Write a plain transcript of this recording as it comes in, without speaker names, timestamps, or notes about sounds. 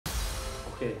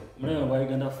Okay, mwana wa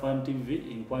Uganda Fan TV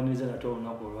inkwaniriza nate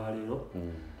olunaku olwaleero.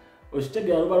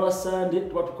 Okitegera luba lwa Sunday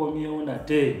tuba tukomyewo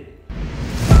nate.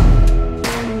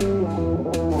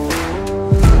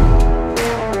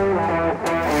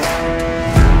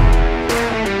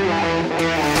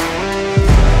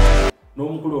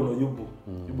 N'omukulu ono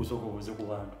Yubu soko obuze ku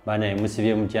bantu. Bana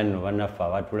musibye mu channel banaffe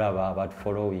abatulaba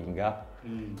abatufollowinga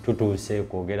tutuuse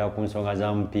kwogera ku nsonga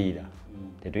za mupiira.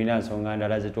 Tetulina nsonga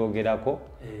ndala zetwogerako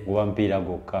guba mupiira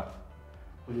gwokka.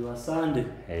 Buli wa Sunday?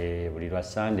 Buli lwa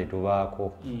Sunday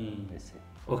tubaako.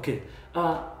 Okay.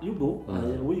 Yubu,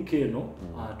 week eno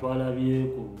twalabye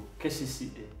ku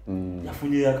Kcca.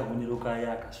 Yafunye akabonero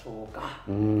kayo akasooka.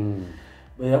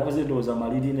 Yakoze ndowooza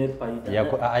maliri ne paita.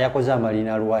 Yakoze amaliri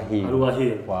Aluwahiru.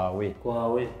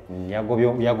 Kwawe.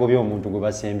 Yagobye omuntu gwe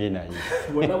basembye naye.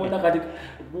 Bonna kati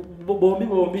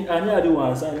bombi ani ali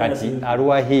wansi. Kati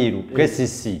Aluwahiru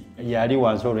Kcca yali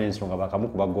wansi olw'ensonga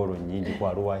bakamukuba ggoolo nnyingi ku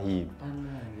Aluwahiru.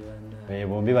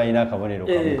 Bombi balina akabonero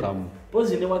kamukamu.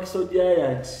 Pozi ne Wakisoja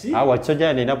yansi.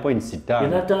 Wakisoja nina points 5.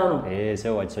 5.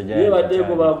 So Wakisoja. Yebadde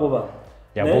kubakuba.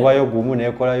 Yakubayo gumu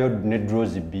nekolayo ne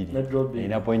draws 2.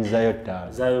 Ina points zayo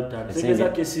 5. Zayo 5. Segeza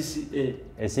Kcca.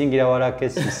 Esingira wala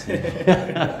Kcca.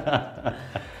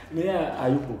 Ne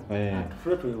Ayubu.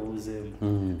 Freto ebuzeemu.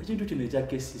 Ekintu kino ekya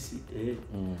Kcca.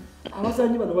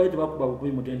 Abazanyi bano baite bakuba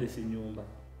bukubi mutendesi Enyumba.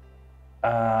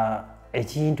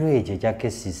 Ekintu ekyo ekya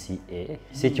Kcca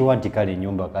sikiwantikala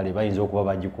Enyumba kale bayinza okuba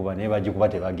bagikuba naye bagikuba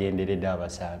tebagenderedde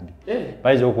abasambi.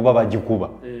 Bayinza okuba bagikuba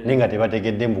naye nga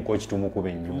tebategedde mbuko kitumukuba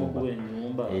Enyumba.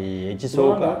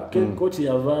 Ekisooka kochi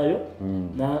yavaayo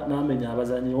n'amenya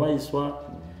abazanyi Waiswa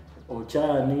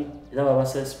Ochan era baba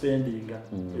suspendinga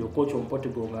yo coach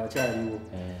Portugal nga akyaliwo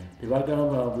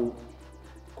tebagamba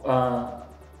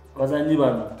abazanyi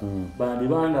bano bandi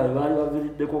banga baali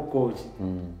baviriddeko coach.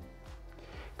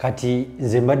 Kati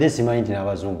nze mbadde simanyi nti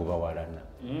n'abazungu bawalana.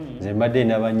 Nze mbadde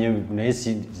nabanye naye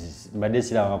mbadde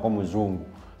sirabangako muzungu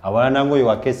awalana ng'oyo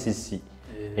wa Kcca.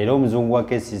 Era omuzungu wa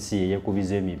Kcca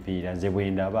yekubiza emipiira nze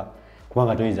bwe ndaba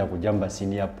kubanga toyinza kujja mu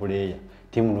senior player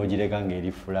tiimu n'ogireka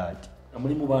ng'eri flat.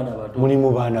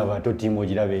 Mulimu baana bato tiimu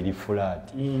ogiraba eri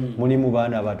flat. Mulimu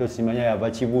baana bato simanya yava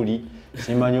Kibuli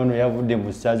simanyi ono yavudde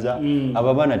mu ssaza. Abo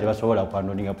abaana tebasobola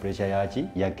kwandoninga pressure yaki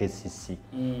ya Kcca.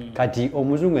 Kati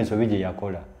omuzungu ensobi gye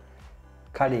yakola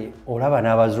kale olaba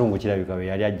n'abazungu kirabika bwe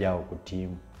yali ajjaawo ku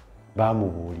tiimu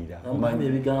bamubuulira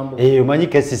omanyi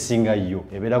Kcca nga yo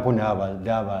ebeerako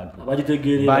n'abantu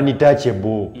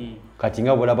untouchable. Kati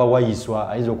nga bwolaba Waiswa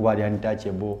ayinza okuba ali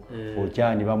untouchable.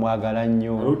 Ochan bamwagala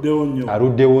nnyo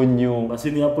aluddewo nnyo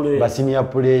basenior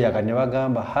player kati ne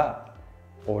bagamba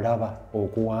olaba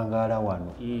okuwangaala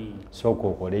wano sooka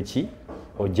okole ki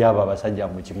ojja abo abasajja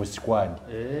mu kimu squad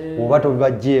oba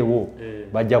tobibajjeewo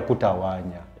bajja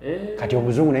kutawaanya. Kati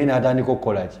omuzungu naye n'atandika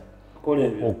okukola ki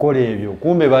okola ebyo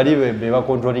kumbe bali be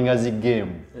bakontrolinga zi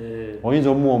game. Oyinza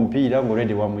omuwa omupiira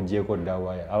ng'olwedde wamuggyeko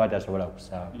ddawaya aba tasobola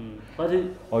kusamba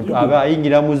aba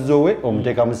ayingira mu zzowe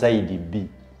omuteeka mu sayidi B.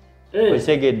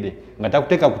 Osegedde nga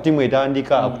takuteeka ku tiimu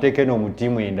etandika akuteeka eno mu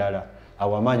tiimu endala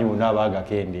awo amaanyi bonna aba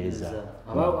agakendeeza.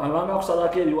 Abanga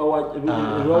kusalako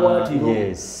ebiwawaatiro.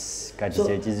 Yes, kati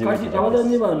kyekizibu. Kati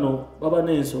abazanyi bano baba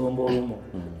n'ensonga olumu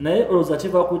naye olowooza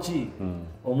kiva ku ki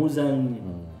omuzanyi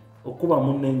okuba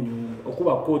munne Enyumba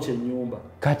okuba coach Enyumba.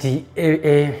 Kati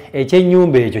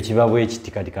ekyenyumba ekyo kiba bwe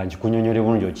kiti kati kankikunyonyole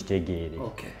bulungi okitegeere.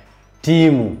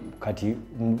 Tiimu kati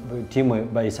tiimu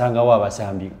bayisangawo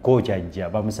abasambi coach ajja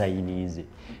bamusayiniize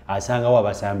asangawo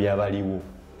abasambi abaliwo.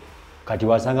 Kati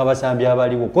wasanga abasambi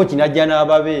abaliwo coach najja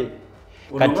n'ababe.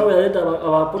 Kati yaleta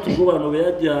abaportugal bano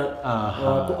beyajja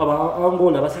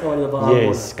Angola basanga bali bava.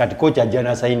 Yes, kati coach ajja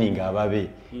na signing ababe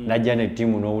najja ne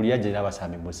tiimu n'owulira gye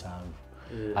n'abasambi 7.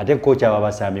 Ate coach aba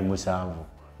basambi 7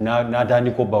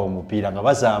 n'atandika obba omupiira nga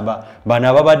basamba bano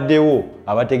ababaddewo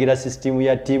abategera system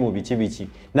ya tiimu biki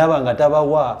nabanga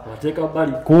tabawa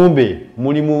kumbe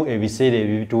mulimu ebiseera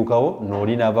ebituukawo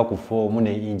n'oli n'ava ku foomu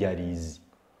ne injuries.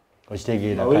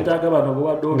 Okitegeera nga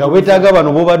weetaaga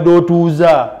bano bobadde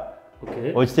otuuza.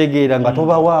 Okitegeera nga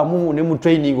tobawaamu ne mu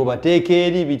training obateeka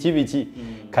eri biki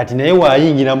kati naye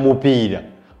waayingira mu mupiira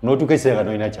n'otuuka ekiseera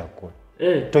tolina kyakkola.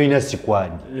 Toyina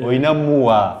squad olina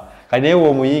muwa kati naye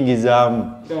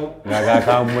omuyingizaamu nga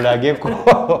gakamulageko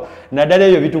naddala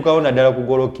ebyo bituukawo naddala ku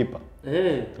golokipa.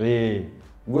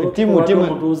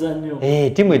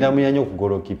 Tiimu etamunya nnyo ku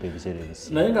golokipa ebiseera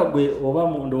ebisi. Naye nga gwe oba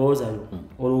mu ndowoozayo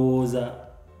olowooza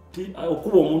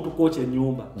okuba omuntu coach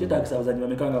Enyumba kyetaagisa abazanyi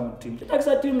bameka nga mu tiimu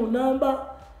kyetaagisa tiimu namba.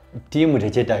 Tiimu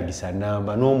tekyetaagisa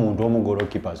namba n'omuntu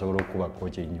omugolokipa asobola okuba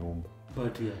coach Enyumba.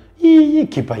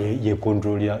 Kipa ye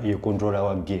controller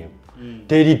wa game.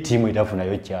 Teri timu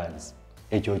itafunayo chance.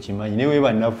 ekyo kimanyi newe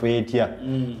bannafe etya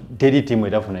teri timu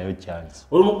etafunayo chance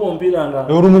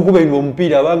olumukube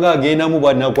omupiira abanga agenda mu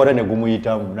bwannakwata ne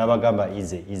gumuyitamu n'abagamba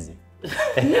ize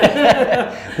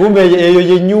kumbe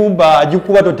eyo Enyumba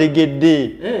agikuba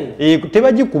totegedde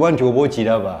tebagikuba nti oba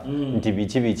okiraba nti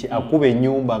biki akuba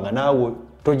Enyumba nga naawe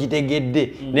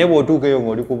togitegedde naye bw'otuuka eyo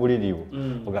ng'oli ku buliriwo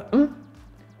oga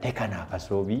leka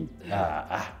n'akasobi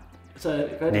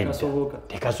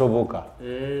tekasoboka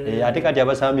ate kati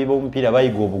abasambi b'omupiira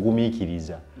bayiga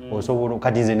obugumiikiriza osobola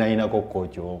kati nze nalinako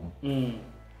kooki omu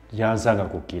yansanga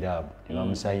ku kiraabu ne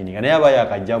bamusayininga naye abayo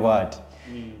akajja bw'ati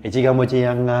ekigambo kye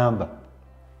yaŋŋamba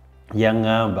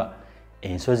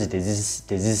ensozi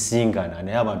tezisinkana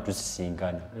naye abantu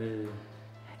tusisinkana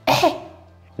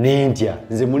nentya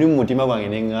nze muli mu mutima gwange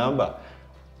ne ŋŋamba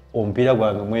omupiira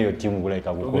gwange mweyo tiimu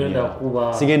gulabika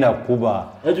gukomera sigenda kukuba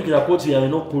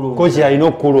kooki alina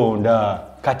okukulonda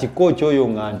kati kooki oyo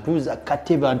nga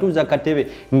ntuuza katebe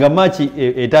nga maaki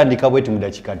etandika bweti mu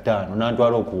dakika 5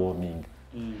 nantwala okuwoominga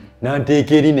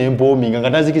nanteeka eri nempoominga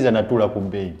nga tanzikiza natuula ku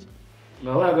benki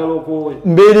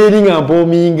mbeera eri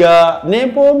nga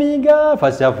nempoominga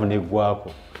fasi afuna eggwako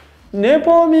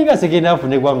nempoominga segenda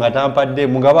afuna eggwako nga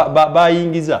tampaddemu nga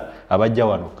bayingiza abajja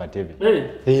wano ku katebe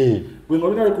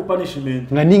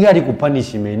nga ninga ali ku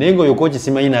punishment naye ngaoyo kooki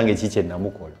simanyi nange kiki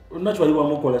namukola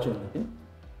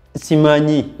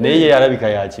simanyi naye ye alabika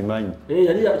yakimanyi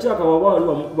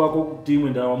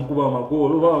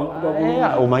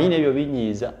omanyi nebyo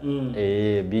binyiiza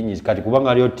kati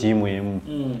kubanga aliyo tiimu emu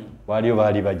waliyo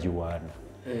baali bagiwaana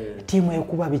tiimu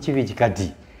ekuba biki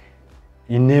kati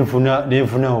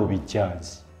nenfunawo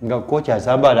bichansi nga kooki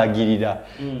asamba alagirira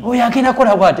oyo agenda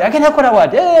kola bwati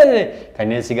kati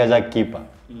nensigaza kipa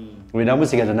we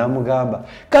namusigaza namugamba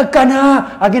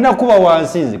kakkana agenda kuba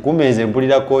wansi nze kumeze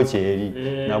mpulira kooki eri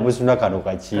namusuna kano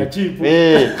kakiipu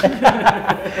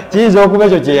kiyinza okuba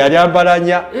ekyo kye yali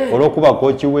ambalanya olw'okuba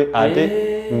kooki we ate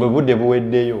ngwe budde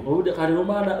buweddeyo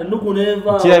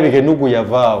kirabika ennugu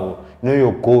yavaawo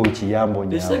n'oyo kooki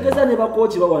yambonyawo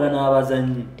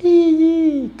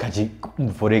kati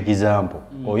for example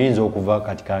oyinza okuva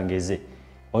kati kangeze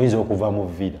oyinza okuva mu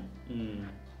villa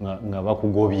nga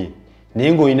bakugobye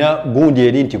naye ng'olina gundi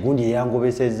eri nti gundi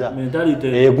eyangobesezza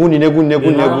gundi ne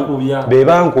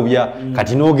bebankubya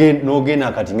kati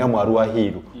n'ogenda kati nga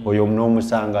mwaluwahiiru oyo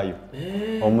n'omusangayo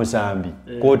omusambi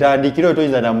kwotandikira oyo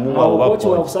toyinza namuwa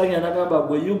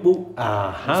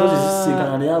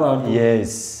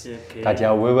yes kati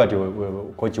awo bwe bati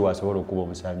kooki wasobola okuba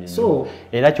omusambi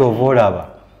era kyova olaba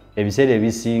ebiseera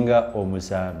ebisinga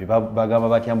omusambi bagamba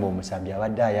batya mbu omusambi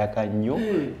abadde ayaka nnyo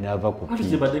n'ava ku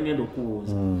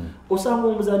osanga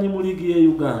omuzanyi mu liigi ye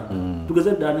Uganda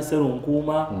tugeze Dani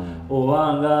Serunkuuma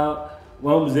obanga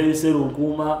wamuzeyi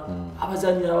Serunkuuma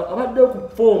abazanyi abadde ku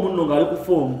foomu nno ng'ali ku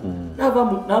foomu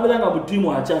n'abeera nga mu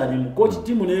ttiimu akyalimu kooki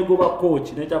ttiimu n'egoba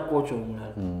kooki n'eta kooki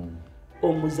omulala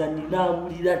omuzanyi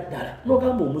n'abulira ddala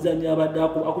n'ogamba omuzanyi abadde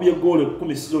akubye goolo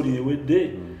 10 sizoni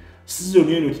ewedde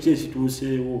sizoni eno kiki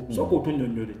ekituuseewo soka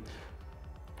otunnyonnyole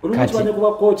olumukibanye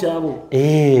kuba kooki abo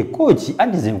kooki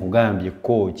anti ze nkugambye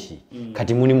kooki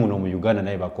kati muli muno mu Uganda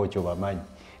naye bakooki obamanyi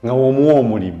nga womuwa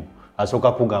omulimu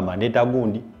asooka kugamba ndeeta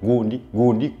gundi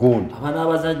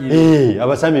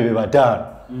abasambi be 5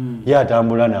 ye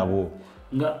atambula nabo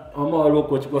nga mama waliwo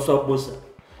kooki Waiswa bosa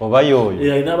oba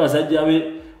yoyo alina abasajja be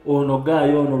ono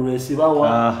gaayo ono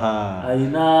lwesibawa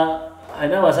alina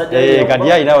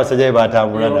kati alina abasajja be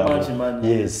batambula nabo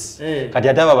yes kati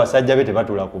ate abo abasajja be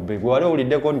tebatula ku benki wali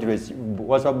owuliddeko nti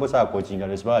Waiswa bosa akookinga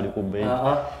lwesibawa ali ku benki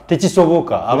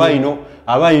tekisoboka aba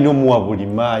alina omuwa buli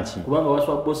maaki kubanga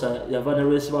Waiswa bosa yava ne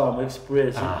lwesibawa mu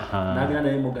express n'agenda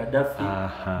naye mu Gaddafi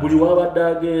buli wabadde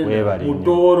agenda mu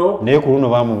Tooro naye ku luno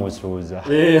bamumusuuza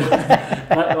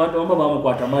abantu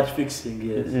bamukwata match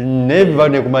fixing naye biva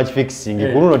ne ku match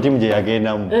fixing ku luno tiimu gye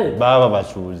yagendamu baba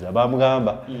basuuza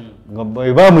bamugamba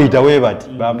bamuyita we bati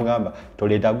bamugamba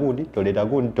toleeta gundi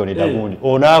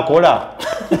onaakola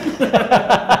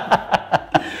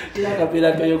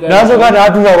nasooka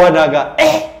n'atuula wanaga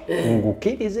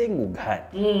ngukirize ngugane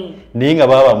naye nga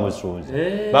baba bamusuuza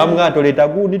bamugamba toleeta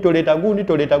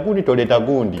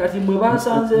gundi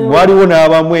waliwo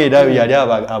n'abamu era yali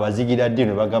abazigira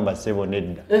ddino bagamba ssebo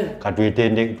nedda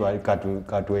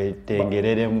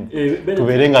katwetengereremu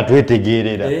tubeere nga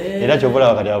twetegeerera era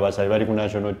kyobalaba kati abasabi bali ku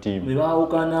national team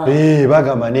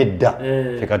bagamba nedda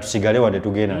fe katusigale wadde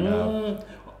tugenda naawe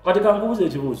kati kankubuza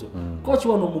ekibuuzo kooki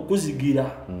wano mukuzigira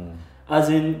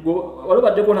waliwo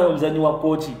baddeko naye omuzanyi wa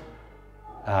kooki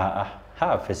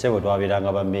ffe ssebo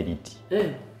twabeeranga ba meriti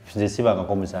nze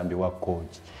sibangako omusambi wa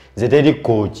kooki nze teri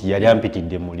kooki yali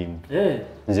ampitidde mulimu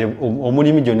nze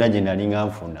omulimu gyonna gye nali nga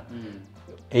nfuna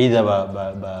either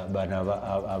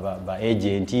ba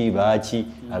agenti baaki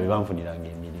abe banfuniranga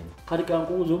emirimu. Kati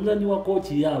kankubuuza omuzannyi wa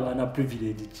kooki yaba na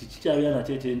privilege kikyabya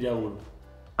nakyo ekyenjawulo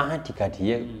anti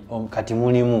kati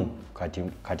mulimu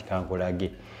kati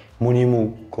kankolage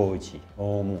mulimu kooki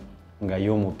omu nga ye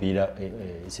omupiira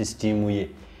sisitimu ye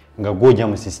nga gwojja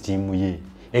mu sisitimu ye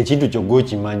ekintu kyo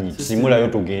gwokimanyi kisimulayo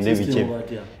tugende bike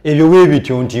ebyo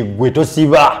weebityo nti gwe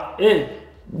tosiba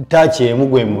takyemu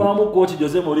gwemubamu kooti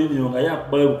Jose Mourinho nga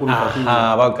yakubayo bukulu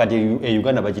kati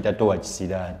Uganda bakita towa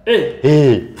kisirani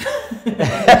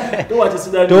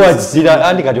towa kisirani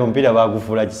andi kati omupiira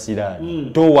bagufuula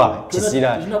kisirani towa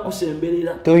kisirani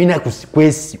tolina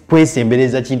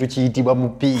kwesembereza kintu kiyitibwa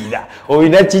mupiira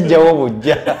olina kijjawo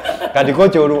bujja kati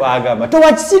kooti olu agamba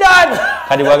towa kisirani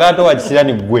kati bwagala towa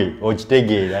kisirani gwe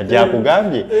okitegeera nti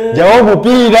akugambye jawo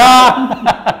omupiira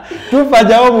tufa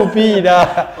jawo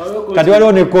omupiira kati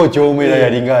waliwo ne kooki omu era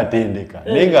yalinga atendeka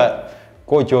naye nga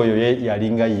kooki oyo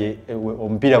yalinga ye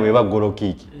omupiira bweba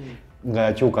golokiiki nga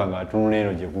yakyuka nga atunula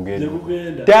eno gye kugenda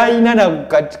talina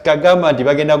nakagamba nti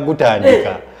bagenda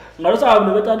kugutandika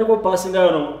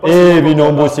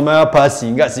bino mbu simanya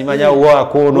passinga simanya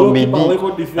wakono midi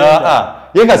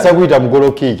ye nga saguyita mu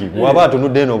golokiiki waba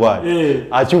atunudde eno bwati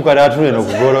akyuka n'atuna eno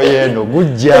ku golo yeno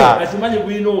gujja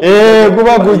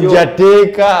guba gujja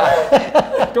teeka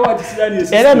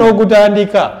era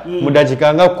n'ogutandika mu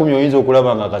dakiika nga 10 oyinza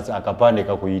okulaba nga akapande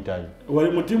kakuyitayo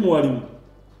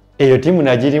eyo tiimu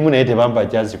nagirimu naye tebampa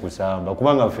chansi kusamba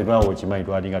kubanga ffe twawo okimanyi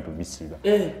twalinga tubisiba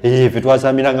ffe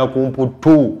twasamiranga ku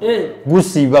mputu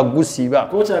gusiba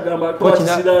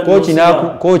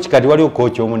kooki kati waliwo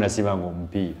kooki omu nasibanga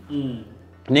omupiira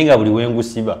naye nga buli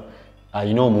wengusiba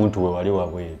alina omuntu we wali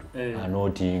wabweru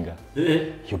anootinga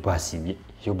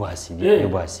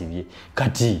yobwasibye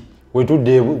kati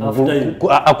wetudde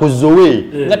akuzowe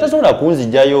nga tasobola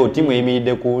kunzijayo tiimu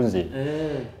eyimiridde kunze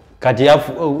kati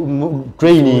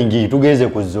training tugenze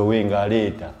kuzowe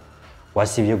ngaleeta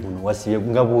wasibye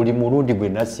nga buli mulundi gwe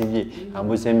nasibye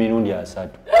ambusa emirundi 3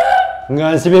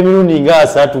 nga nsibye emirundi nga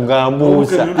 3 nga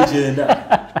mbuusa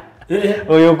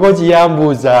oyo kooki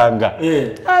yambuuzanga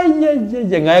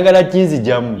ngayagala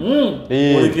kinzijamu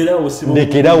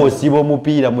ndekerawo siba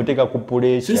omupiira muteeka ku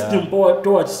puresha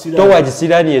towa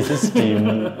kisirani ye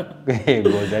sisitimu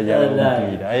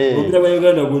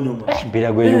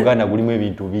omupiira gwe Uganda gulimu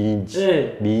ebintu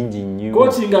bingi nnyo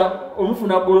kooki nga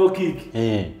omufuna golokiiki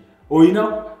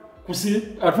olina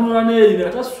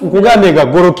nkugambe nga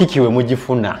golokiki we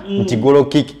mugifuna nti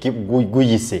golokiki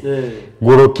guyise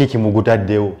golokiki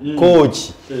mugutaddewo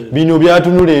kooki bino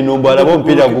byatunula eno mbu alaba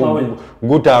omupiira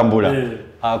gutambula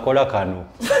akola kano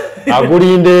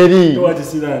agulinda eri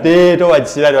towa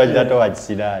kisirani wakita towa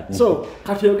kisirani so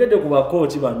kati oyogedde ku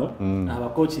bakooki bano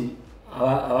abakooki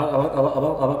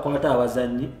abakwata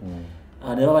abazannyi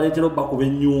ne babaleetera Bakuba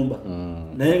Enyumba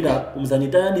naye nga omuzannyi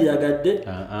tayandiyagadde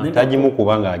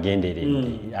tagimukuba ng'agenderedde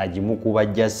agimukuba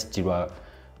just lwa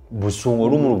busungu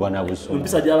olumu luba na busungu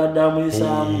empisa gy'abadde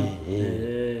amuyisaamu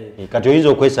kati oyinza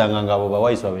okwesanga ng'abo ba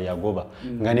Waiswa be yagoba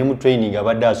nga ne mu training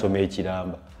abadde asoma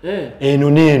ekiramba eno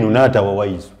n'eno n'atawa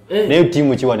Waiswa naye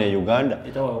ttiimu ki wano e Uganda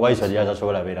Waiswa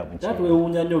gyatasobola beera mu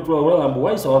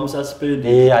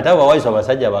ate aba Waiswa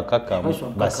basajja bakakkamu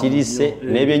basirise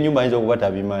n'ebyenyumba ayinza okuba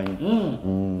tabimanyi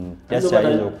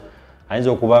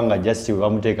ayinza okuba nga jasti we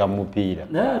bamuteeka mu mupiira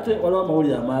naye ate waliwo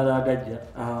amawulire amalala agajja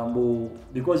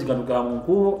because gano ga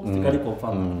munkubo tikali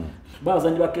confirm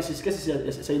bazanyi ba Kcca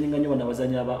sayininga nnyo bano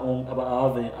abazanyi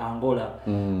abava Angola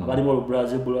abalimu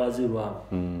olubrazil lwabo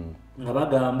nga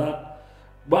bagamba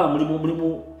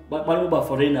mulimu ba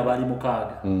foreigner bali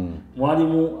mukaaga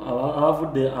mwalimu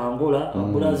abavudde Angola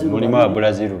mulimu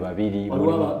Abrazil 2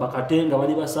 waliwo bakatenga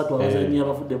bali 3 abazanyi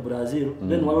abavudde Brazil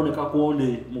then waliwo ne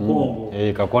Kakonde mu Congo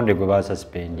Kakonde gwe ba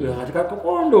suspend ati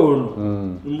Kakonde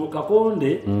ono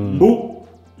Kakonde mbu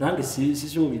nange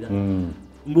sisuubira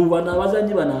mbu bano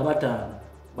abazanyi bano abatano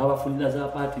babafunira za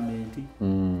apartment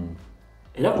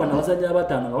era kubana abazanyi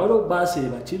abatano nga waliwo baasi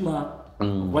ebakima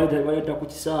baleta ku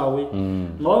kisaawe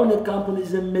nga waliwo ne kampuni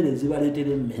z'emmere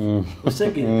zibaleetera emmere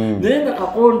osege naye nga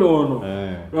Kakonde ono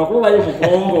lwakuba bali mu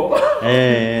Congo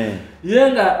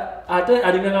ye nga ate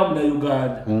alinganga muna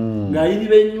Uganda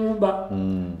ng'ayiriba ennyumba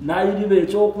n'ayiriba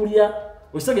ekyokulya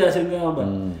osegera kyengamba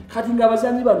kati nga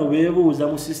abazanyi bano beebuuza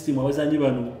mu system abazanyi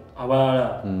bano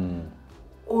abalala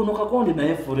ono Kakonde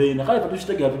naye foreigner kale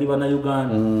tukitegera tuli bana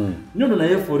Uganda nyono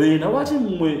naye foreigner wati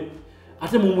mmwe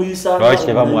ate mumuyisa lwaki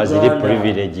tebamuwaziri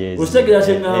privileges osegera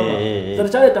kyengamba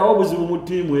takyaleetawo obuzibu mu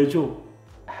ttiimu ekyo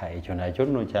ekyo nakyo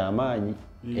nno kyamaanyi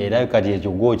era kati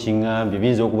ekyo gw'okiŋŋambye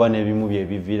biyinza okuba n'ebimu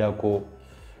byebiviirako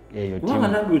eyo kubanga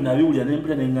nange nabiwulira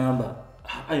nempita neŋŋamba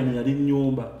ayo yali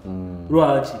Enyumba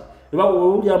lwaki eba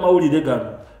uli amawulire gano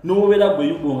n'obeera gwe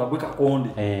yubonga gwe Kakonde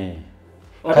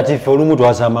kati ffe olumu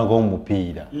twasambanga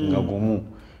omupiira nga gumu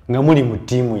nga muli mu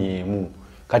ttiimu y'emu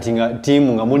kati nga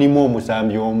ttiimu nga mulimu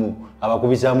omusambi omu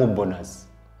abakubisaamu bonus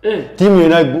ttiimu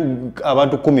yona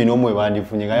abantu 11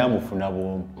 bandifunye nga yamufuna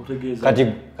bwomu kati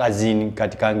kazini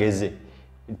kati kangeze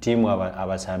ttiimu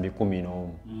abasambi 11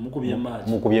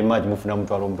 mukubye match mufuna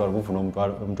mutwalo mufuna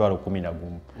omutwalo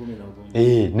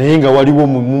 11 naye nga waliwo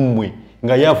mumwe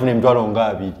nga yafuna emitwalo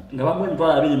nga 2 nga bamwe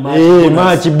emitwalo 2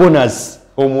 match bonus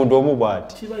omuntu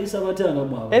omubwati kibayisa batanga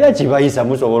mwawo era kibayisa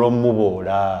musobola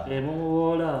omuboola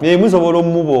musobola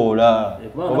omuboola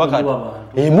obaka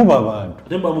muba abantu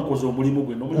temba mukoze omulimu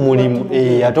gwe mulimu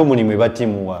ate omulimu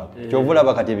ebatimu waabwe kyovula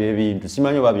bakatebe ebintu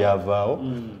simanyi oba byavaawo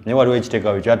naye waliwo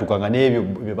ekiteekawo kyatukanga n'ebyo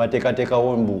bye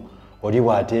bateekateekawo mbu oli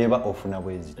bw'ateeba ofuna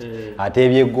bweziti ate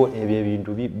ebyeggo ebyo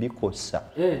ebintu bikosa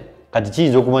kati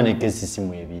kiyinza okuba ne Kcca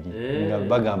mu ebiri nga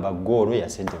bagamba goolo ya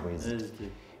ssente bweziti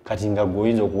kati nga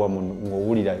goyinza okuwa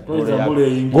ng'owulira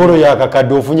goolo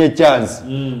yakakadde ofunye chance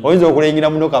oyinza okulengera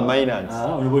muno ka minance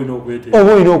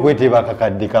oba olina okweteeba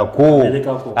akakadde kako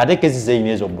ate Kcca eyina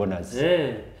ezo bonus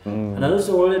nazo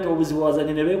soboleeta obuzibu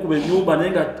wazanyi ne beekuba ennyumba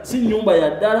naye nga si nnyumba ya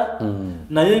ddala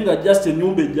naye nga just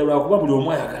ennyumba ejja lwakuba buli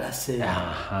omu ayagala ssente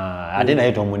ate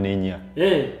naye tomunenya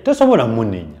tosobola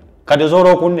munenya kati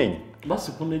osobola okunnenya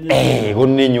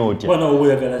kunnenya otya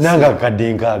nange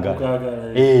akakadde nkaaga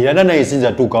era naye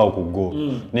sinza tuukaawo ku ggoolo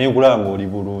naye nkulaba ng'oli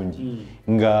bulungi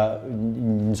nga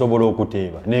nsobola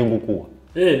okuteeba naye nkukuwa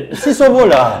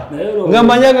sisobola nga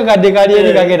manyi akakadde kali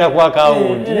eri kagenda ku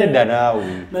akawunti nedda naawe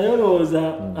naye olowooza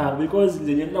because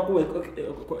nze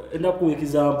ennakuwa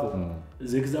example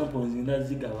example zina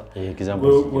zigaba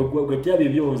gwe tya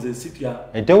bibyoze sitya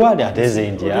tewali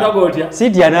ateze ntya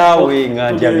sitya naawe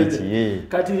nga ntya biki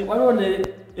kati waliwo ne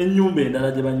ennyumba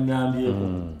endala gye bangambyeko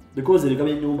because erikaba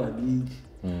ennyumba nyingi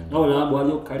nawe olaba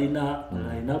waliyo kalina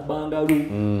alina bangalu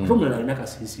ate omulala alina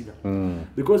kasiisira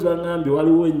because bangambye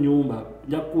waliwo ennyumba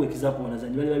nja kukuwa example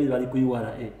wanazanyi bali babiri bali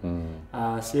kuyiwala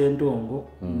Sentongo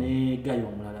ne Gayo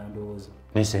omulala ndowooza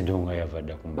ne Sentongo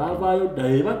yavadda ku bavaayo dda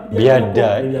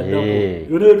byadda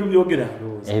yona etubyogera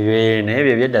ebyo naye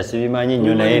ebyo byadda sibimanyi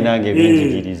nnyo naye nange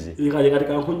binjigirize kati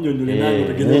kankunnyonnyole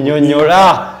nange nnyonnyola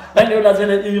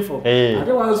info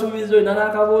ate wansuubiza olina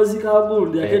n'akaboozi ka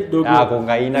gundi akeddogo ako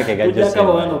nga yina ke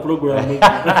gajjosebanga program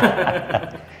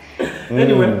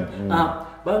anyway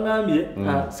bangambye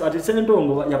ati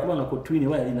Sentongo yakubanga ku twini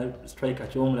wa yalina striker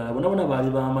ky'omulala bonna baali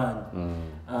b'amaanyi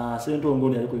Sentongo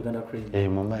ono yali ku Uganda Cranes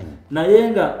mumanyi naye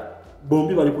nga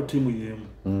bombi bali ku ttiimu y'emu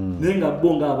naye nga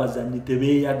bo nga abazannyi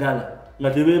tebeeyagala nga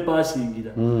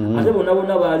tebeepasingira ate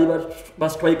bonna baali ba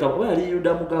striker oba yali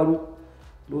Yuda Mugalu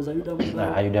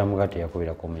ayuda mugati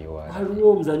yakubirako muyiwala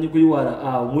aliwo omuzanyi kuyiwala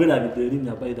omwerabidde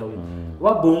erinnya by the way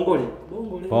wa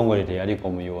bongole teyaliko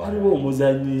muyiwala aliwo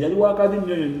omuzanyi yali wakabi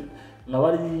nnyo nga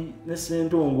bali ne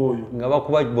Sentongo oyo nga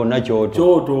bakuba bonna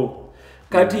kyoto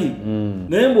kati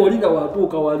naye ng'oli nga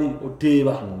watuuka wali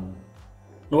oteeba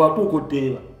nowatuuka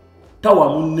oteeba tawa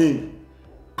munne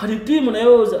kati ttiimu naye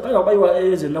kale wakayiwa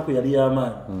ezo ennaku yali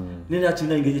y'amaanyi naye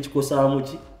nakirina engeri ekikosaamu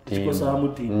ki ekikosaamu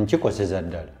ttiimu nkikoseza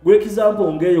ddala gwe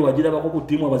example ng'eyo wagirabako ku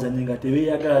ttiimu abazannyi nga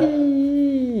tebeeyagala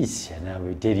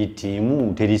nawe teri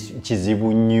ttiimu teri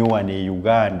kizibu nnyo wano e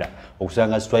Uganda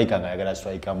okusanga striker nga ayagala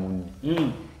striker munne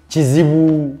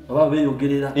kizibu aba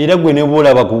beeyogerera era gwe ne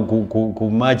bwolaba ku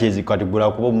match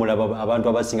ezikatigula kuba omulaba abantu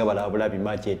abasinga balaba bulabi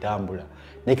match etambula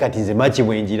ne kati nze match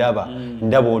bwenjiraba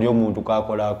ndaba oli omuntu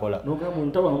kakola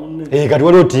kati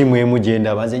waliwo ttiimu emu gye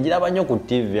ndaba nze njiraba nnyo ku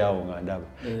TV awo nga ndaba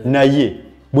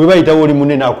naye bwe bayitawo oli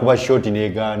munne n'akuba short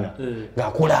n'egaana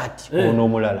ng'akola ati ono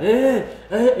omulala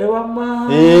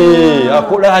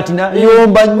akola ati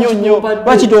yomba nnyo nnyo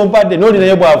lwaki tompadde n'oli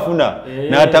naye bw'afuna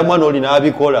n'atamwa n'oli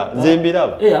n'abikola nze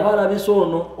mbiraba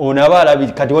ono aba alabi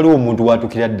kati waliwo omuntu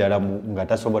watukira ddala nga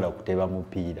tasobola kuteeba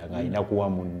mupiira ng'alina kuwa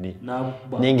munne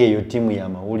naye ng'eyo ttiimu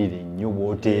y'amawulire nnyo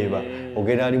bw'oteeba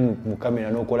ogenda ali mu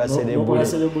kamera n'okola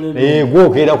serebule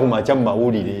gwokeera ku makya mu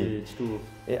mawulire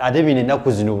ate bino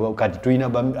ennaku zino kati tulina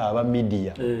aba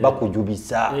media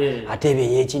bakujubisa ate ebyo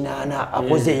ey'ekinaana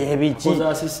akoze ey'ebiki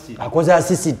akoze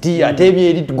asisiti ate ebyo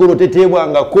eri golo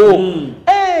teteebwangako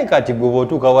kati gwe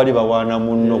bw'otuuka wali bawaana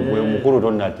munno gwe mukulu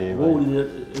tonnateeba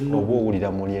oba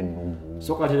owulira muli ennugu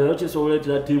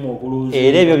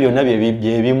era ebyo byonna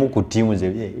byebimu ku ttiimu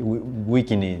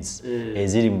weakness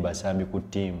eziri mu basambi ku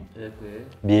ttiimu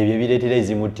byebyo bireetera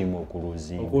ezimu ttiimu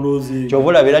okuluzinga kyova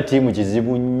olaba era ttiimu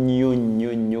kizibu nnyo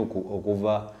nnyo nnyo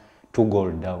okuva 2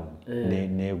 goal down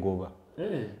negoba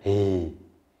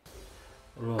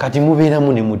kati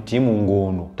mubeeramu ne mu ttiimu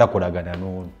ng'ono takolagana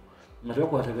n'ono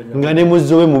nga ne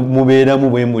muzzowe mubeeramu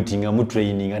bwe muti nga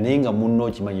mutraininga naye nga munno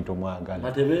okimanyi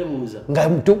tomwagala nga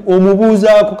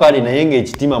omubuuzaako kale naye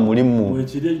ng'ekitima mulimu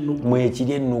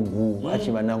mwekiri ennugu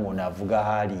akibana ng'onaavuga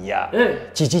haaliya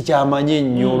kiki kyamanye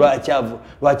ennyo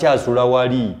lwaki asula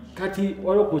wali kati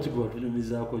waliwo koki gwe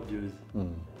watunyumizaako juzi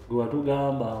gwe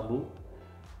watugamba mbu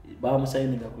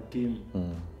bamusayininga ku ttiimu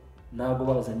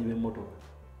n'agoba abazannyi b'emmotoka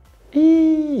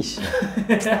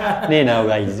naye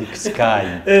naawe aizikusikaayi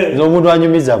ng'omuntu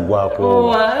anyumiza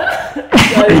gwako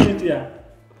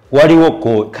waliwo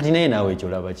kati naye naawe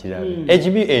ekyolaba kirabe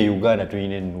ekibi e Uganda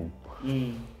tulina ennugu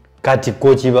kati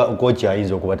koki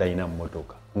ayinza okuba talina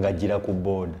mmotoka ng'ajjira ku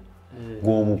booda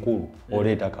gw'omukulu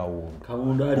oleeta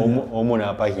kawundu omu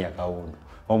n'apakinga kawundu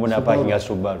omu n'apakinga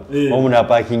Subaru omu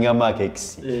n'apakinga Mark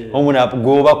X omu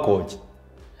gwoba koki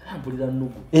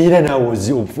era nawe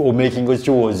omakinga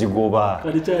sure ozigoba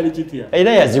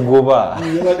era yazigoba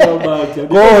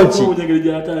koki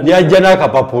yajja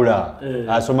n'akapapula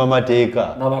asoma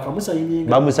mateeka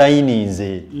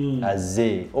bamusayininze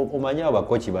azze omanyi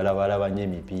abakoki balabalaba nnyo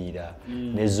emipiira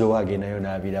nezo agendayo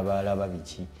n'abirabalaba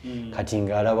biki kati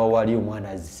ng'alaba wali omwana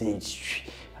azze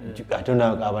ate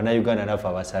abannayuganda naffe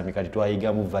abasambi kati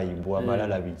twayigamu vayibu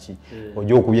amalala biki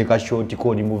ojja okubye kashoti ko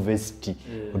oli mu vesiti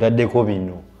otaddeko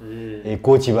bino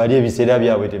koki bali ebiseera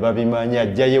byabwe tebabimanyi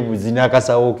ajjayo buzi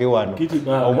n'akasawo ke wano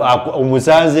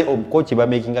omusanze koki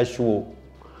bamakinga sure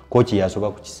koki yasoba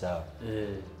ku kisaawe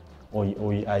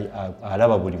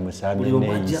alaba buli musambi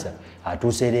neeyisa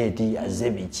atuuse leeti azze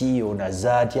biki ono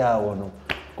azze atya ono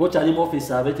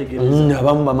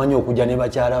abamu bamanyi okujja ne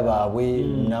bakyala baabwe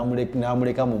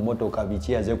n'amuleka mu mmotoka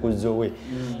biki aze kuzzowe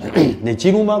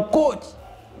nekiruma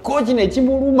koki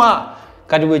nekimuluma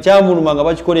kati bwe kyamuluma nga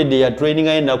bakikoledde ya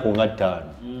traininga y'ennaku nga 5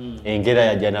 enkera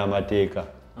yajja n'amateeka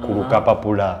ku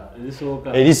lukapapula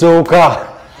erisooka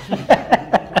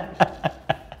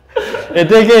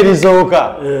etteeka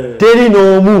erisooka teri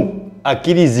n'omu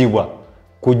akkirizibwa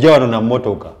kujja wano na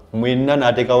mmotoka mwenna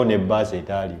n'ateekawo ne bbaasi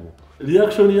etaaliwo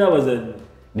reaction y'abazannyi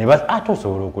ne ate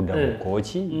osobola okudda mu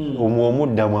kooki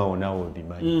omuddamu awo naawe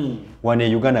obimanyi wano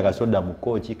e Uganda kasodda mu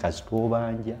kooki kasita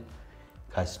obanja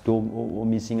kasita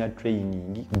omisinga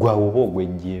training gwawe oba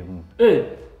ogwejjeemu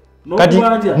kati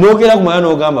n'ogera ku mwana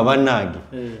n'ogamba bannange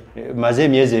maze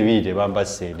emyezi 2 tebampa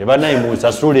ssente bannange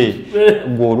munsasule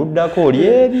ng'oluddako oli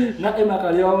eri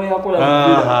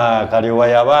Kalyowa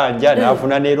yabanja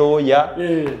n'afuna ne looya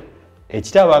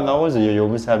ekitabangawo nze yoyo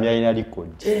omusambi alina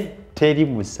likodi teri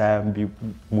musambi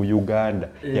mu Uganda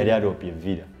yali alopye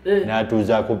vira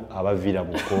n'atuuzaako abavira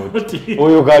mu kooti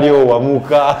oyo Kalyowa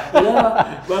muka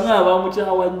banga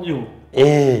abamukyawa nnyo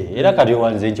era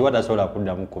Kalyowa nze nkiwa tasobola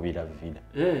kuddamu kubira vira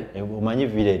omanyi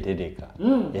vira etereka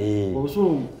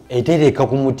etereka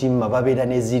ku mutima babeera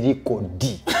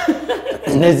nezirikodi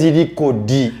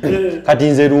kati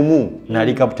nze lumu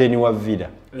nali kapiteeni wa vira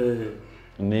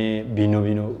ne bino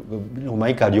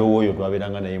omanyi Kalyowa oyo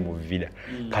twabeeranga naye mu vira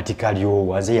kati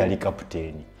Kalyowa nze yali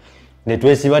kapiteeni ne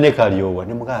twesiba ne Kalyowa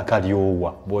ne mukaa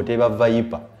Kalyowa bw'oteeba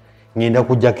vayipa ngenda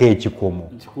kujjako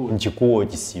ekikomo nkikuwa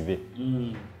okisibe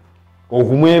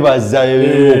okumwebaza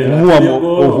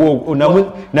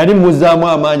nali muzaamu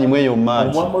amaanyi mweyo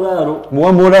maanyi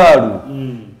muwa moraalu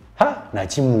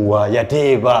nakimuwa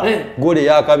yateeba gole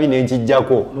yakabi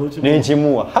nenkijjako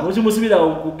nenkimuwa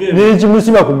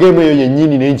nenkimusiba ku geemu eyo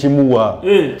yennyini nenkimuwa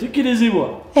kikirizibwa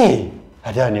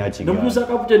ate ani akiga nomusa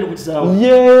kapiteni ku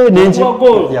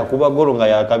kisaawe yakuba golo nga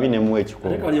yakabi nemuwa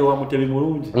ekikomo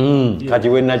kati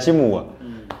we nakimuwa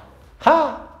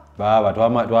baba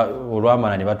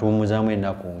olwamala ne batuwumuzaamu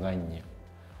ennaku nga nnya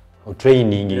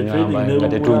training ngamba nga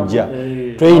tetujja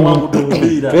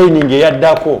training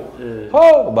eyaddako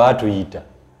baatuyita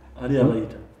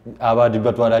abantu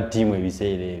batwala ttiimu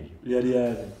ebiseera ebyo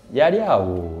yali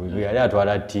awo yali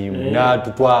atwala ttiimu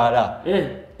n'atutwala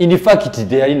in fact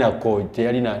teyalina coach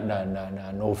teyalina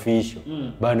na official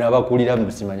bano abakulira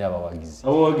musimanya abawagizi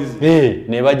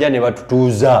ne bajja ne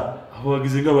batutuuza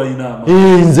abawagizi nga balina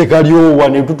nze Kalyowa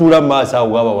ne tutula maaso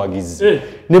awo abawagizi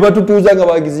ne batutuuza nga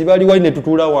abawagizi bali wali ne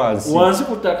tutula wansi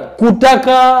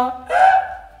kutaka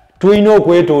tulina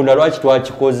okwetonda lwaki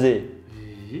twakikoze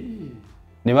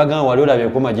ne bagamba wali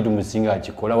olabyeko Majidu Musinga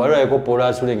akikola wali olabyeko Paul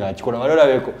Asule nga akikola wali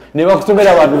olabyeko ne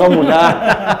bakusomera abantu nga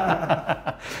 8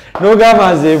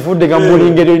 n'ogamba nze nfudde nga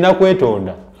mulingeri olina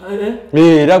kwetonda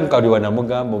era Kalyowa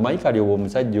namugamba omanyi Kalyowa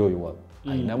omusajja oyo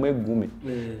ayinamu eggume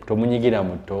tomunyigira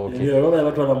mu ttooke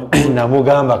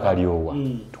namugamba Kalyowa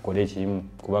tukole kimu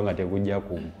kubanga tegujja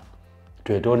kugwa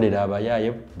twetondera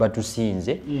abayaye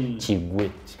batusinze kigwe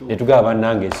ne tugaba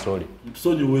nange sole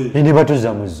tusonyiwe ne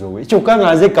batuza muzowe kyokka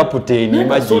nga nze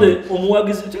kaputeni sole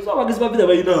omuwagizi kyezo abagizi babira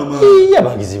balina amaanyi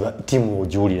abagizi timu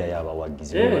ojulira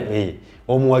y'abawagizi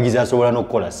omuwagizi asobola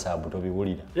n'okukola saabu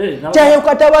tobiwulira kyayo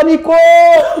katabaniko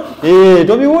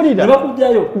tobiwulira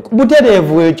bakujjayo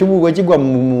butereevu ekibugo ekigwa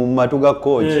mu matu ga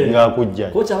kooki ng'akujja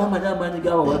kooki abamanyi amaanyi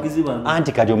g'abawagizi bano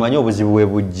anti kati omanyi obuzibu bwe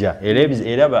bujja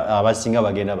era abasinga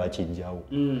bagenda bakijjawo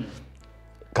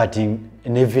kati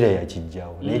ne villa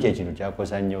yakijjawo naye ekyo ekintu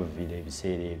kyakosa nnyo villa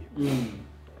ebiseera ebyo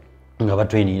nga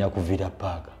batrainingira ku villa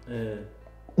paaka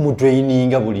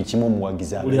mutraininga buli kimu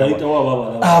omuwagizi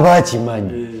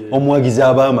abakimanyi omuwagizi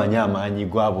aba amanyi amaanyi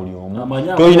gwa buli omu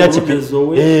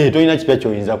tolina kipya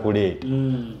kyoyinza kuleeta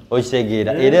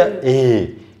okitegeera era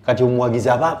kati omuwagizi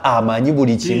aba amanyi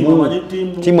buli kimu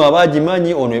timu aba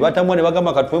agimanyi ono ebatamwa ne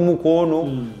bagamba katwemuku ono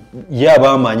ye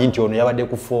aba amanyi nti ono yabadde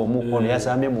ku foomu ono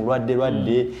yasamye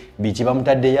mulwadde biki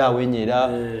bamutaddeyo awenyera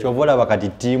kyova olaba kati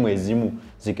tiimu ezimu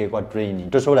zikekwa training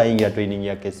tosobola yingira training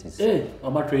ya Kcca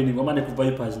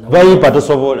Viper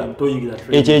tosobola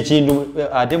ekyo ekintu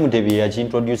ate Mutebi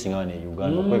yakintroducing ne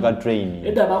Uganda kweka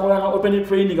training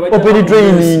open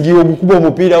training omukuba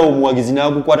omupiira omuwagizi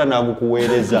n'agukwata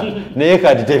n'agukuweereza naye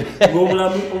kati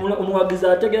omuwagizi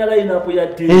ategera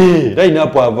line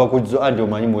up ava kuzo anti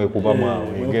omanyi mwekuba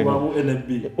mwawe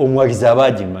omuwagizi aba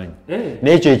agimanyi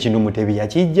n'ekyo ekintu Mutebi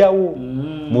yakijjawo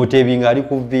Mutebi ng'ali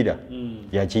ku villa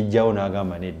yakijjawo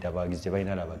n'agamba nedda abawagizi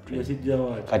tebalina laba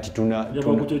kati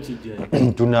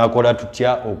tunakola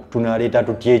tutya tunaleeta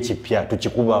tutya ekipya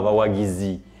tukikuba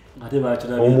abawagizi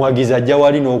omuwagizi ajja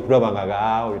wali n'okulaba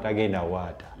nga oyo tagenda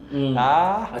waata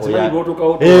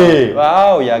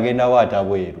oyo agenda waata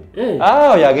bweru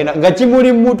yagenda nga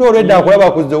kimuli muto olwedda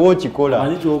akulaba kuzowa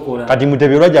okikola kati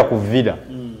Mutebi olwajja ku villa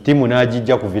timu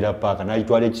n'agijja ku villa paaka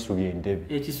n'agitwala ekisubi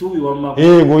Entebbe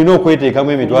ng'olina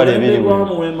okweteekamu emitwalo ebiri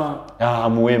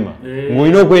muwema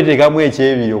ng'olina okweteekamu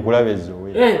ekyebiri okulaba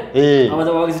ezowe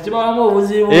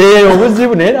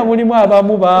obuzibu naye era mulimu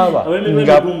abamu baaba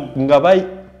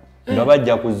nga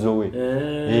bajja ku zowe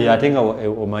ate nga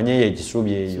omanye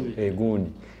ekisubi eyo egundi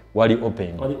wali open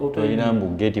tolina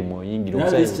mbugeti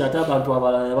mwoyingira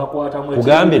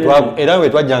kugambye era we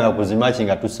twajjanga kuzimaki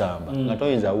nga tusamba nga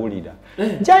toyinza wulira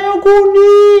njayo gundi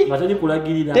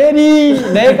teri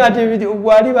naye kati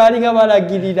wali balinga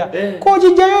balagirira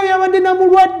koki jayo yabadde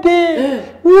namulwadde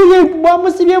uye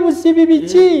bwamusibye busibi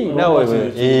biki nawe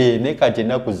naye kati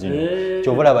ennaku zino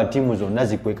kyobola batiimu zonna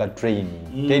zikweka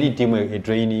training teri tiimu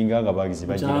etraininga nga bagizi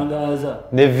bagira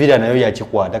ne villa nayo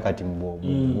yakikwata kati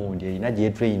mundi erina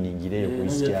gyetrainingireyo ku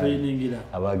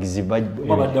abagizi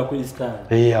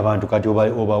abantu kati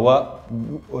obawa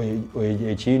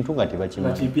ekintu nga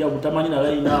tebakimanyi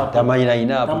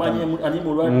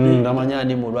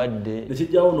ani mulwadde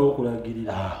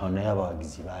naye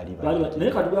abawagizi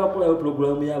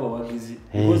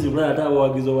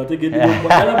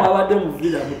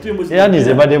era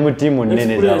nize badde mu ttiimu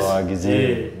nnene z'abawagizi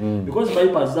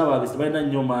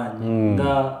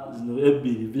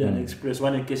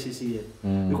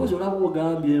because olaba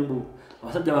ogambye mbu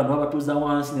abasajja abantu babatuuza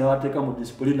wansi ne bateeka mu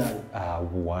disciplinary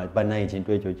banaye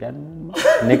ekintu ekyo kyanuma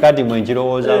ne kati mwe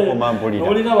nkirowoozaako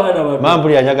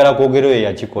mampulira anyagala kwogera oyo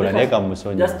yakikola naye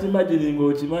kamusonyi just imagine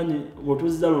ng'okimanyi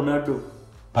ng'otuuziza Ronaldo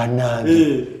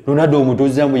banange Ronaldo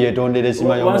omutuuziza mu yetondere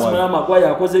simanyi Magwayi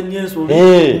akoze nnyo ensonga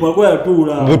Magwayi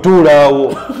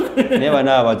atuulaawo naye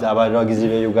bana abawagizi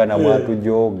b'e Uganda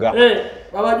bwatujooga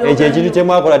ekyo ekintu kye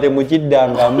mwakola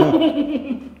temukiddangamu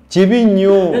kibi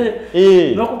nnyo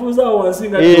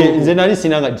nze nali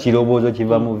sinanga kirowoozo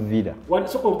kiva mu villa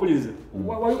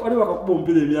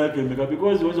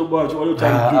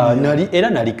era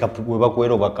nali we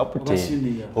bakuweera oba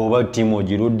kaputeni oba ttiimu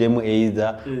ogiruddemu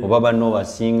either oba banno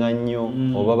obasinga nnyo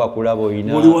oba bakulaba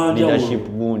olina leadership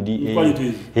gundi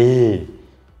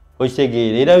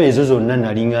okitegeera era ezo zonna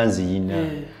nali nga nziyina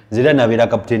nze era nabeera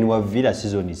kaputeni wa villa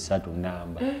season 3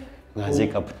 namba nga nze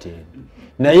kaputeni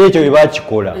naye ekyo bwe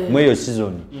bakikola mu eyo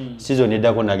season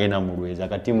eddako nagenda mu Lweza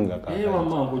akatiimu nga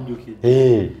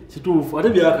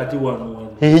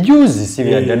ejuzi si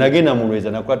byadda nagenda mu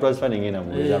Lweza nakola transfer nengenda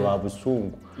mu Lweza lwa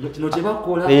busungu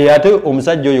ate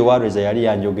omusajja oyo wa Lweza yali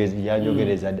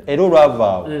yanjogereza era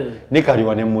olwavaawo ne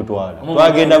Kaliwa ne mutwala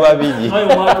twagenda babiri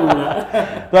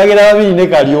ne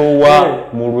Kaliowa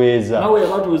mu Lweza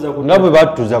nga bwe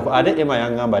batuuzako ate Emma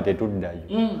yangamba tetuddayo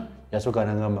yasooka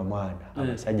n'angamba mwana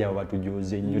abasajja abo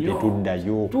batujoze nnyo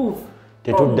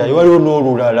tetuddayo waliwo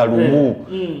n'olulala lumu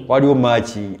waliwo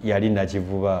maaki yali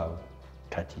nakivuba awo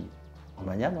kati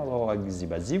amanyama abawagizi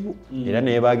bazibu era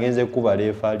naye bagenze kuba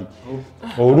lefali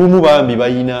olumu bambi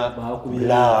bayina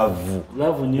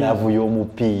laavu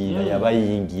y'omupiira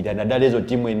yabayingira naddala ezo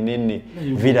ttiimu ennene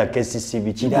Villa Kcca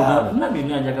bikiraavu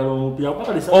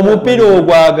omupiira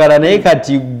ogwagala naye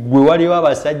kati gwe waliwo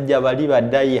abasajja bali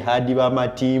baddayi hadi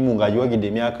b'amatiimu nga yogedde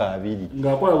emyaka 2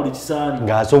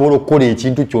 ng'asobola okukola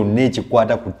ekintu kyonna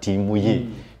ekikwata ku ttiimu ye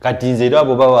kati nze era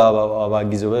abo baba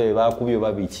abagizi babe bakubye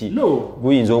babiki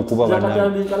guyinza okuba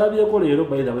kalabyeko leero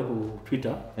by the way ku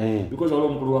Twitter because waliwo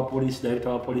omukulu wa police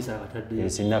director wa police akatadde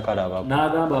sinnakalaba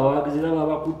n'agamba abawagizi nabo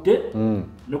abakutte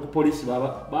ne ku police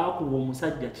bakuba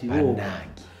omusajja kiwo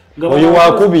oyo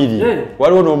wakubiri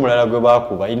waliwo n'omulala gwe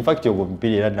bakuba in fact ogwo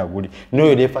mupiira era naguli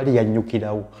n'oyo lefali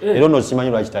yannyukirawo era onosimanyi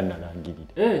lwaki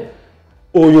tannalangirira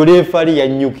oyo lefali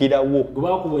yannyukirawo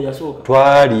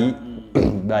twali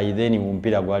by then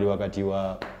mumpira gwali wakati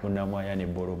wa Munamwaya ne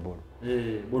Boroboro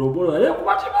Boroboro ale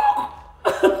kubatiboko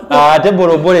ate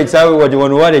Boroboro ekisawe wati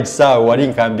wano ekisawe wali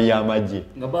nkambi y'amagye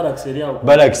nga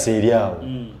Barracks eriawo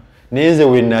nenze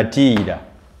we natiira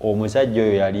omusajja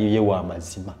oyo yali ye wa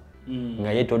mazima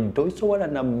nga ye tosobola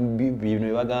na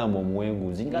bino bagamba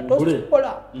omuwenguzi nga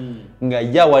tosobola nga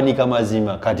yawanika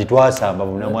mazima kati twasamba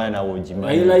Munamwaya nawo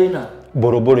ogimanyi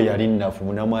Boroboro yali nnafu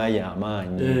Munamwaya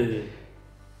amaanyi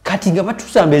kati nga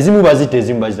batusamba ezimu bazita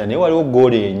ezimu bazita naye waliwo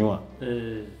goal enywa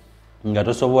nga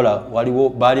tosobola waliwo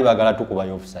baali bagala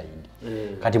tukubayo offside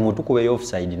kati mutukuba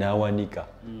offside n'awanika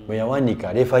bwe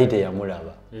yawanika refa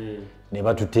teyamulaba ne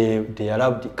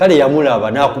batuteyalaba kale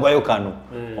yamulaba n'akubayo kano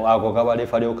ako kaba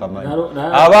refa lyo kamanyi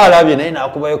aba alabye naye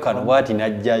n'akubayo kano bwati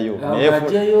najjayo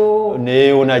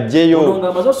neyo najjayo nga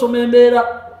amaze osoma embeera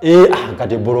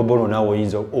kati Boroboro nawo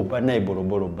yinza oba naye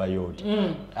Boroboro bayoti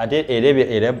ate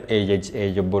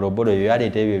eyo Boroboro yo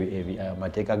yaleeta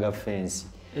amateeka ga fence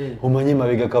omanyi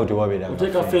mabega kawo tewabera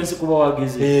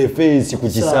fence ku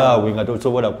kisaawe nga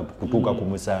tosobola kutuuka ku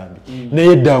musambi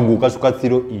naye eddangu okasuka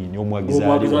thiro ini omwagizi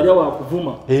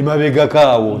mabega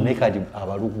kawo naye kati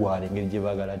abalugwala engeri gye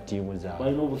baagala ttiimu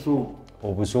zaabwe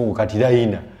obusungu kati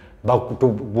layina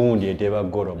gundi eteba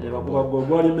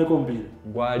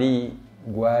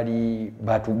gwali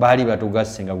baali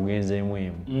batugasse nga gugenzeemu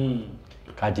emu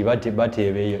kati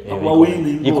bateebeeyo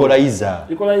equalizer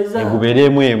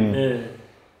egubereemu emu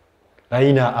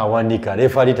layina awanika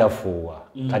refa litafuuwa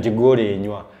kati goolo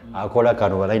enywa akola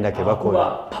kano balayina ke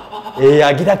bakola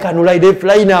agira kano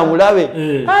layina amulabe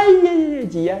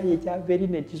ekiyayi ekyaveri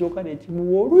nekisooka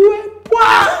nekimuwa olwepwa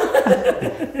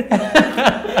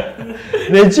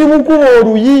nekimukuba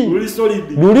oluyi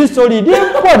luli solid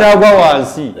empwa n'agwa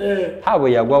wansi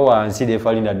habwe yagwa wansi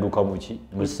refa linadduka muki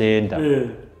mu senta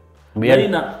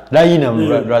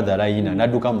layina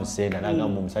nadduka mu senta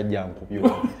nagamba omusajja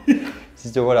nkubyo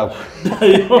sisobola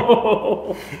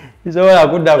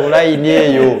kudda ku layini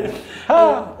eyo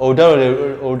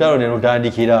olutalo ne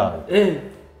lutandikira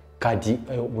kati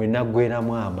bwe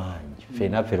naggweramu amaanyi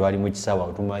ffenaffe lwali mu kisaawa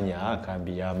otumanya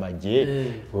kambi y'amagye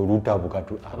olutabuka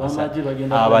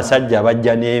abasajja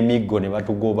bajja n'emiggo ne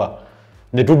batugoba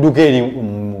ne tudduka eri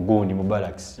mugundi mu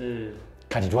Barracks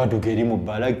kati twadduka eri mu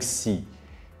Barracks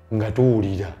nga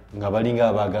tuwulira nga balinga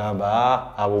abagamba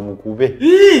abo mukube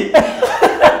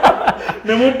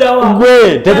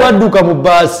gwe tetwadduka mu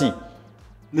baasi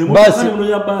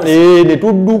ne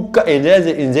tudduka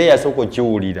enze yasooka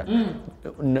okiwulira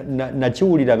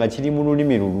nakiwulira nga kiri mu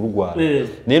lulimi lulugwala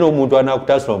naye n'omuntu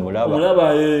anakutasa omulaba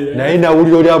naye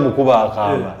nawulira oli amukuba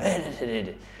akaama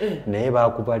naye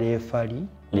bakuba lefali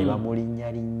ne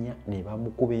bamulinnyalinnya ne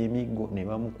bamukuba emiggo ne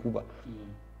bamukuba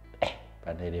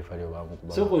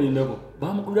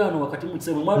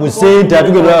mu sente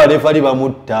atugenda lefali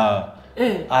bamutta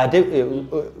ate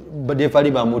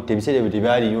defali bamutte ebiseera ebyo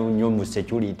tebyali nnyo mu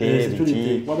security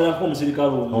biki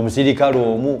omusirikale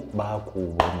omu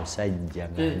bakuba omusajja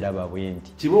nga ndaba bwe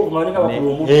nti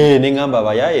ne ngamba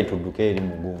bayaye tudduke eri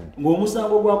mugundi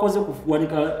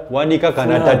wanika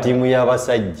kanata ttiimu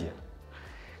y'abasajja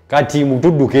kati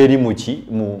mutudduka eri muki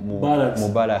mu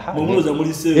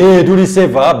tuli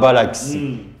seva Barracks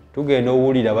tugenda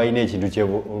owulira balina ekintu kye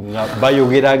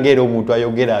bayogera ng'era omuntu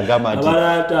ayogera agamba nti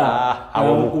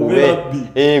abo mukube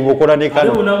ng'okola ne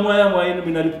kano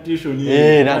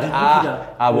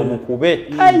abo mukube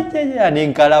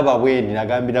nenkalaba bweni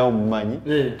nagambirawo mumanyi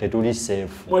tetuli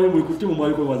seefu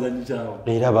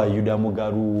era bayuda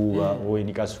mugalu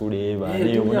weni kasule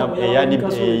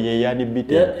eyani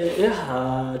bite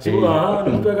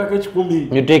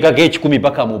netuteekako 10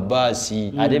 paka mu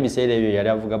baasi ate ebiseera ebyo yali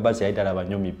avuga baasi yali talaba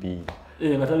nnyo mipiira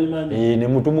ne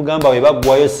mutu mugamba we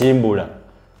baggwayo simbula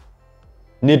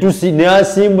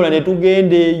neasimbula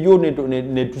netugendeeyo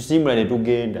netusimbula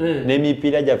netugenda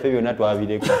n'emipiira gyaffe byonna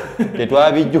twabireka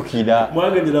tetwabijjukira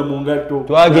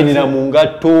twagendera mu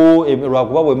ngatto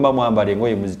lwakuba bwe mba mwambala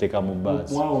engoye muziteeka mu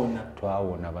baasi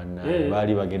twawona bannaye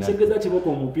baali bagenda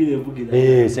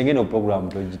sengeno programu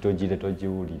togire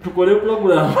togiwulira tukole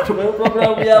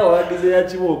programu y'abawagizi ya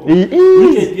Kiboko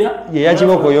yeya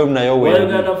Kiboko yo nayo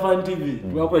Uganda Fan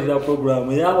TV twakozesa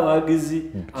programu y'abawagizi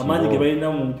amaanyi ge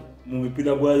balina mu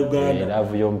mupira gwa Uganda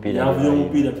yavu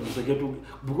yompira tuseke tu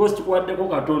because tukwaddeko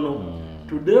katono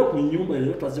tudde ku nyumba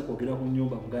lero twaze kwogera ku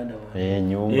nyumba muganda wa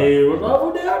nyumba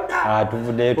wabude yonna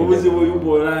tuvude obuzibu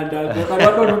yubolanda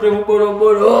kakatwa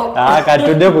tutemubolobolo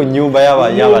katudde ku nyumba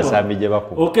y'abasambi gye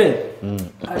bakuba okay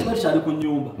kati kyali ku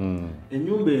nyumba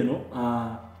enyumba eno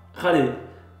kale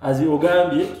azi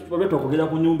ogambye babeto kwogera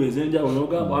ku nyumba ezenjawulo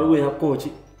ogamba waliwo ya coach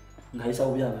ngayisa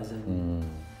ku byabazanyi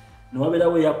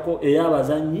nowaberawo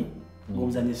ey'abazanyi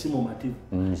ng'omuzanyi si mumativu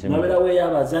nowaberawo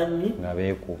ey'abazanyi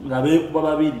nga beekuba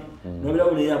babiri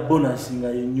nowaberawo neya bonasi nga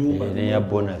yenyumba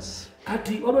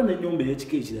kati waliwo nenyumba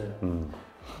ey'ekika ekirala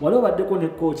waliwo baddeko ne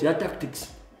coach ya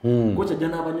tactics coach ajja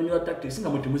n'abanyonyi wa tactics nga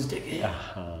mwetemuzitegeera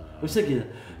okitegera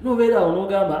nobeeraawo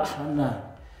n'ogamba anna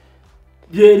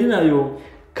byeri nayo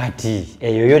kati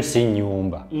eyo yo si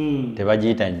nyumba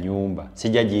tebagiyita nyumba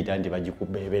sijja giyita nti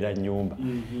bagikubeebera nyumba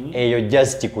eyo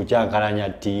just kukyankalanya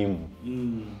ttiimu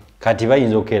kati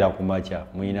bayinza okkeera ku makya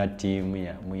muyina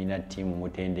ttiimu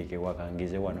mutendeke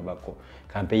wakangize wano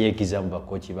kampe yeekizamu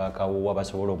bakoki bakawuwa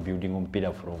basobola okubuilding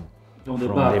omupiira from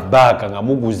the back nga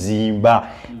muguzimba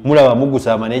mulaba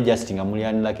mugusama naye just nga muli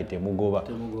unlucky temugoba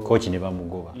kochi ne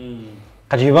bamugoba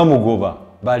kati bwe bamugoba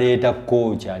baleeta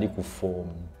kochi ali ku form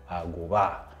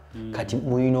agoba kati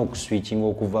muyina okuswitchinga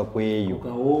okuva kweyo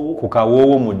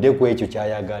kukawoowo mudde kwekyo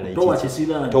kyayagala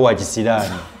towa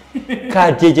kisiraani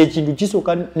kati ekyo ekintu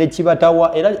kisooka ne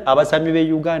kibatawa era abasambi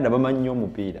b'e Uganda bamanyi nnyo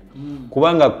omupiira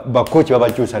kubanga bakochi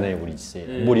babakyusa naye buli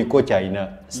kiseera buli kochi alina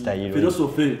style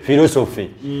philosophy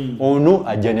ono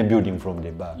ajja ne building from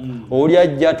the back oli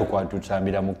ajja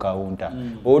tusambira mu counter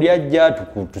oli ajja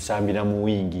tusambira mu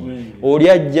wingi oli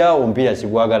ajja omupiira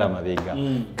sigwagala mabega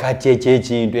kati ekyo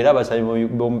ekintu era abasambi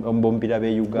b'omupiira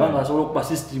b'e Uganda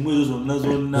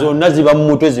zonna ziba mu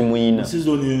mutwe zimuyina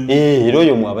era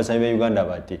oyo mu abasambi b'e Uganda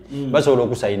bate basobola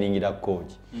okusayiningira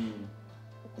coach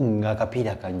nga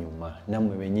kapiira kanyuma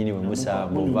namwe benyini we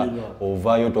musamba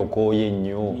ovaayo tokooye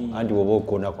nnyo anti oba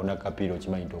okoonakona kapiira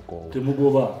okimanyi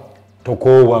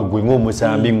tokoowa gwe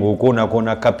ng'omusambi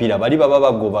ng'okoonakona kapiira bali baba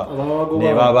bagoba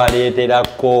ne babaleetera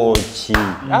kooki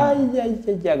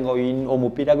nga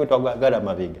omupiira gwe twagagala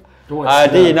mabega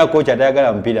ate yena kooki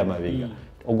atayagala mupiira mabega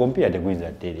ogwo omupiira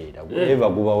teguyinza tereera eva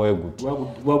guba weguti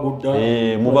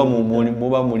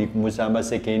muba muli musamba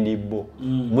sekendi bo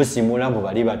musimula mu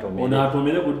bali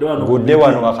batomere gudde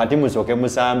wano wakati musooke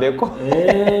musambeko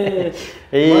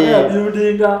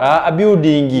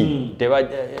building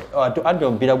anti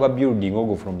omupiira gwa building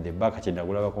ogwo from the back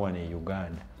kyendagulabako wano e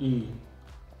Uganda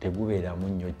tegubeeramu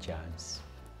nnyo chance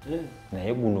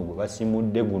naye guno gwe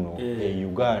basimudde guno e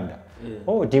Uganda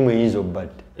tiimu eyinza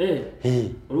obbatta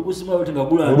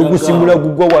olugusimula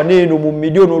gugwa waneeno mu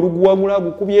miliyoni oluguwangula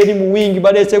gukubye eri mu wingi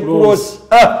baleese cross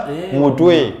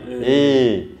mutwe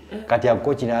kati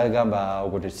akochi n'agamba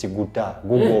okwo tesiguta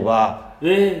gugoba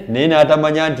naye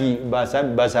n'atamanya nti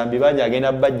basambi bangi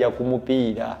agenda bajja ku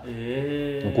mupiira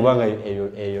kubanga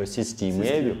eyo system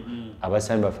ebyo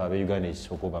abasambi baffe ab'e Uganda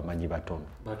ekisooka bamanyi batono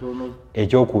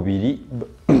ekyokubiri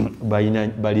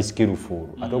bali skillful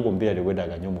ate ogwo omupiira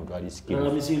tegwetaaga nnyo omuntu ali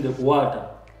skillful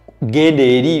genda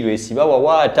eri lwesiba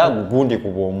wawaata gugundi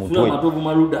kuba omutwe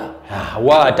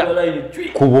waata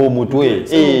kuba omutwe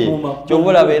kyova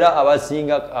olaba era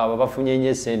abasinga abo bafunye nnyo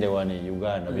essente wano e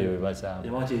Uganda byo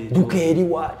bebasamba duka eri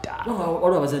waata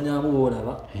waliwo abazannyamu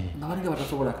boolaba nga balinga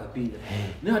batasobola kapiira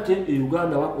naye ate e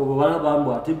Uganda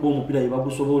balabambu ate bo omupiira ye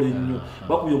bagusobola ennyo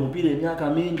bakubye omupiira emyaka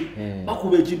mingi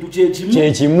bakuba ekintu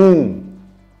kyekimu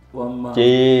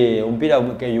omupiira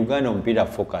ke Uganda omupiira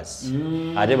focus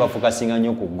ate bafokasinga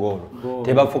nnyo ku goolo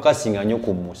tebafokasinga nnyo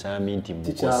ku musambi nti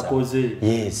mukosa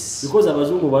because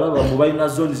abazungu balaba mu balina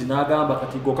zone zinagamba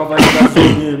kati okavalinga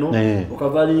zone eno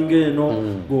okavalinga eno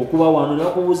okuba wano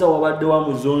nakubuuza wabadde wa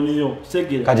mu zone yo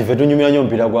segera kati ffe tunyumira nnyo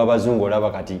omupiira gw'abazungu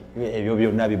olaba kati ebyo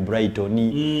byonna bi Brighton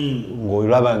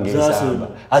ng'olaba ng'esamba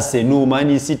Arsenal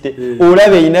Man City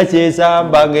olaba erina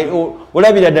kyesamba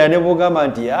olabira ddala ne bwogamba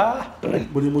nti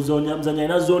buli muzanya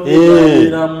ina zone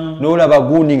n'olaba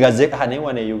gundi nga naye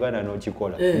wano e Uganda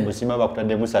n'okikola musima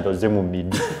bakutadde musatoze mu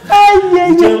midi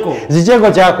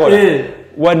zichenko kyakola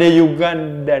wane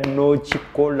Uganda no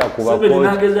chikola kuba coach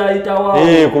nageza ayitawa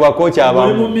kuba coach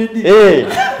abamu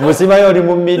musimayo oli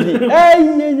mu midi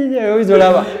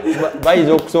oyizolaba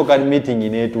bayizo okusoka meeting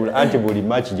inetula anti buli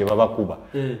match je babakuba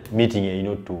meeting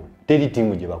inotu teri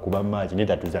timu je bakuba match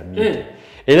netatuza meeting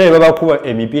era babakuba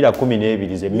emipiira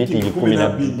 12 ze meeting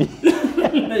 12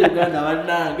 Uganda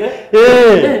banange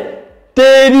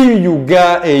teri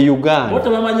Uganda wata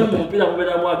bamanyi mpira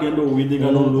kubera mwagendo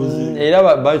uwindinga n'oluzi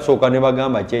era basoka ne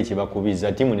bagamba chechi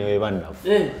bakubiza timu newe bannafu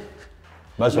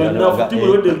basoka ne bagamba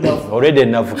already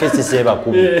nafu Kcca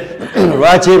bakubye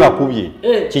lwaki bakubye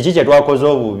kiki kye twakoze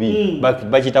obubi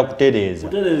bakita kutereza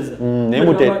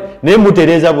ne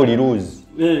mutereza buli luzi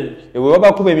ewe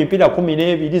babakuba emipiira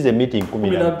 12 ze meeting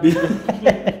 12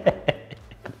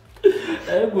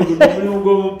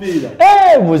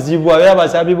 muzibu abera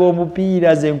basabi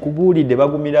b'omupiira ze nkubulidde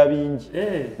bagumira bingi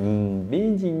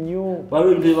bingi nnyo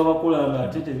balwende babakulanga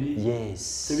ate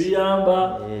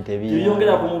tebiyamba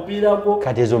tebiyongera ku mupiira ko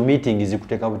kati ezo meeting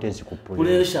zikuteka butesi ku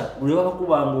pressure ule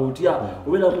babakubanga otya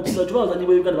obera ku kisa tubazanyi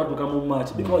ba Uganda batuka mu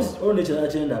match because all nature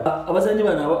achenda abazanyi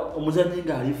bana omuzanyi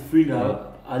nga ali free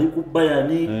ali ku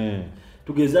bayani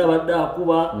tugeza abadde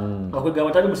akuba ngakwega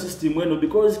batali mu system eno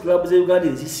because club ze Uganda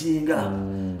ezisinga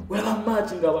wala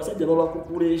match nga abasajja baba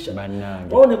kukulesha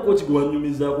baone coach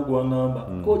gwanyumiza ko gwangamba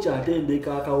coach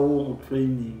atendeka akawo mu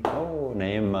training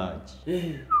naye match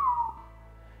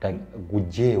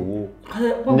gujewo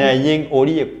naye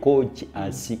oliye coach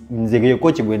asi nzege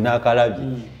coach gwe nakalabye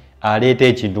aleta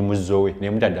ekintu muzowe ne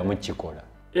mutaddamu kikola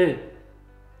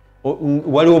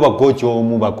waliwo bakochi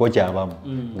omu bakochi abamu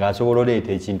ng'asobola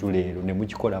oleeta ekintu leero ne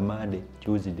mukikola Monday,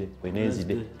 Tuesday,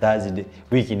 Wednesday, Thursday,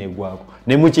 wiiki negwako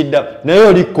ne mukidda naye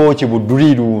oli kochi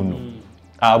budduliru uno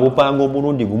abupanga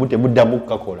omulundi gumu temuddamu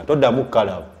kukakola toddamu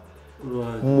kukalaba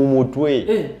mu mutwe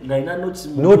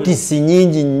notice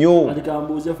nyingi nnyo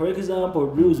alikambuuza for example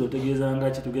drills otegeezanga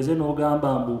ki tugeze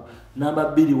n'ogamba mbu namba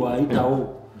 2 waayitawo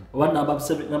oba namba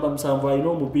 7 alina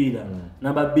omupiira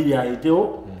namba 2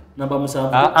 ayitewo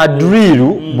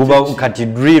drill buba kati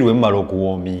drill wemala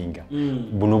okuwominga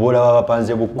buno bolaba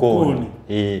bapanze bukoni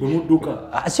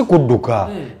si kudduka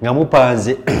nga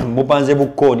mupanze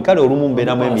bukoni kale olumu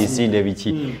mbeeramu emisinde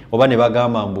biki oba ne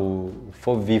bagamba mbu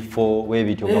 4v4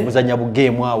 webityo nga muzanya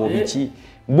bugemu awo biki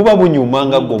buba bunyuma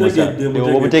nga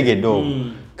obutegedde obwo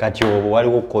kati obwo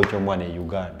waliwo kocha omwana e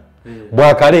Uganda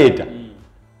bwakaleeta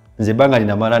nze banga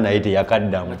linamala naye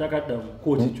teyakaddamu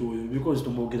coach choyo because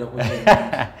tumogera ko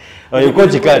oyo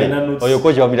coach kale oyo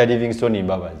coach wa Mila Livingstone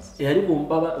Mbabazi yali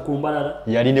kumbalala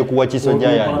yali ne kuwa Kiso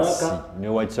Giants ne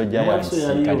wa Kiso Giants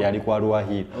kali ali kwa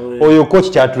Ruahiro oyo coach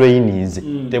cha trainees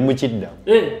temukidda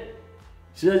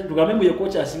sira tugamembe ye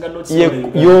coach asinga notes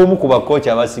yo mu kuba coach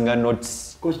abasinga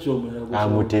notes coach chomo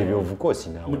Mutebi of course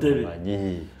na Mutebi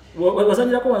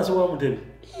wazanyira ko wansi wa Mutebi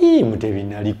Mutebi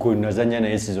naliko nazanya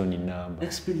na season namba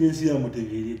experience ya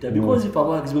Mutebi because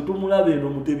papa kizibe tumulabe no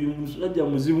Mutebi musajja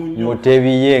muzibu nnyo Mutebi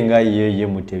yenga yeye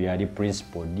Mutebi ali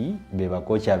principal be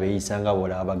bakocha abeyisanga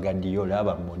bola abagadiola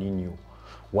abamoninyo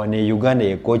wane Uganda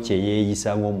ye coach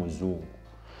yeyisanga omuzungu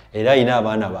era ina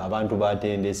abaana abantu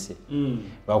batendese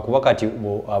bakuba kati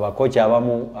abakocha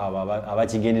abamu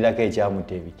abakigenderako ekya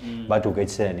Mutebi batuka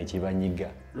ekiseera ne kibanyiga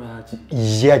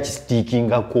ye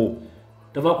akistikingako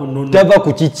tava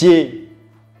ku kikye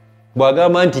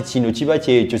bwagamba nti kino kiba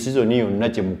kyekyo sizoni yonna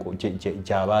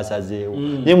kyabasazeewo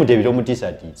ye Mutebi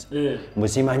tomutiisatiisa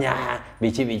musimanya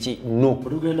biki no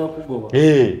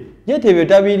ye tebyo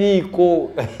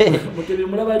tabiriiko Mutebi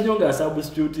mulaba nnyo nga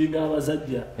substitutinga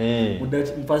abasajja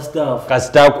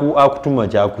kasita akutuma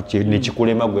kyakukye ne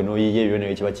kikulema gwe n'oyiye ebyo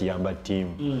naye kiba kiyamba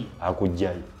ttiimu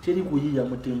akugjayo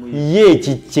ye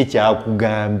kikye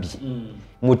kyakugambye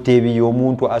Mutebi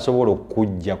y'omuntu asobola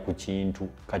okujja ku kintu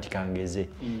kati kangeze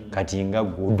kati nga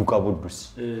gudduka buddusi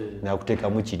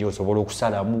nakuteekamu kiri osobola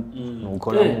okusalamu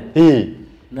nokolamu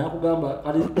nakugamba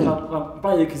ali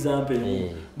mpaye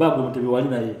example bago Mutebi wali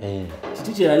naye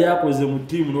kiti kye yali akoze mu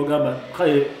tiimu n'ogamba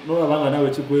kale n'olabanga nawe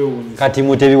kikwewuunyisa kati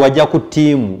Mutebi wajja ku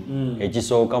tiimu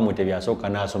ekisooka Mutebi asooka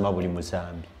n'asoma buli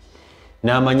musambi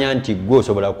n'amanya nti gwe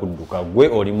osobola kudduka gwe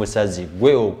oli musazi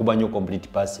gwe okuba nnyo complete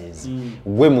passes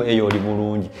gwe mu eyo oli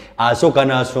bulungi asooka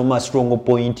n'asoma strong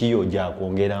point yo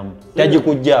gyakwongeramu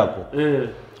tagikuggyako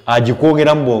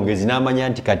agikwongeramu bwongezi n'amanya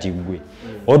nti kati gwe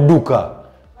odduka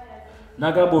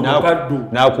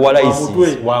n'akuwa layisi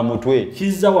wa mutwe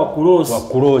wa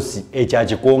kulosi ekyo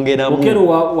akikwongeramu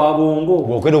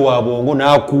bwokero wa bongo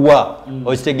n'akuwa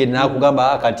okitegedde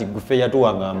n'akugamba kati gwe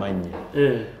yatuwanga amannya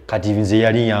kati nze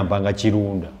yali yampanga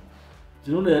kirunda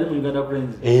Kirunda yali mu Uganda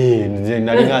Cranes. Nze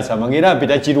nali ngasama ngera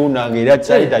mpita Kirunda ngera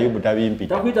Charita Ayubu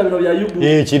tabimpita. Takwita bino bya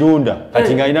Ayubu. Kirunda.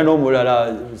 Kati ngayina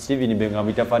n'omulala Steven Benga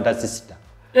mwita Fantasy Sister.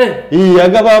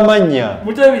 Yagaba amanya.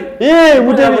 Mutebi.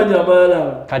 Mutebi.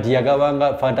 Kati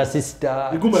yagabanga Fantasy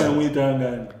Sister. Guma ya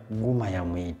mwitangani. Guma ya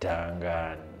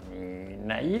mwitangani.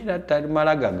 Naye tali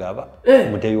malaga gaba.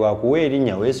 Mutebi wakuwe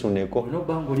erinnya weesuneko. No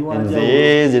bango liwanja.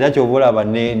 Nze nakyobola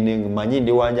abanene manyi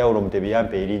ndi wanja ulo Mutebi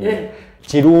yampe erinnya.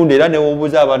 Kirunda era ne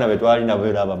wobuza abaana betwali nabo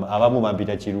abamu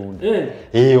bampita Kirunda.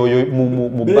 Oyo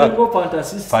mu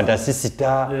Fantasy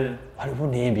Sister. Waliwo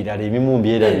n'ebirala ebimu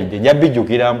mbyerabidde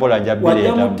njabijjukira mpola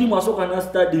njabbireetamu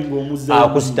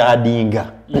akustadinga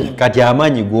kati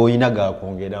amaanyi g'olina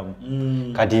gakwongeramu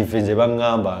kati nfe nze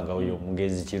baŋŋambanga oyo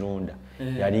omugenzi Kirunda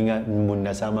yalinga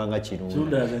munnasamanga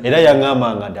Kirunda era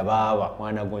yaŋŋambanga ndabaaba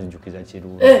mwana gwo nzijukiza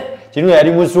Kirunda Kirunda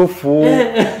yali musufu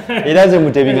era nze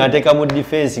Mutebi nga nteeka mu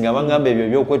defense nga baŋŋamba ebyo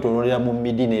ebyokwetololera mu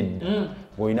midi nedda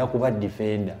olina kuba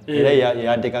defender era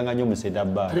yantekanga nnyo mu center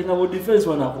back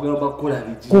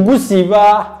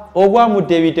kugusiba obwa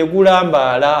Mutebi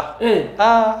tegulambaala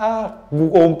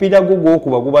omupiira gwo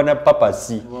gw'okuba guba na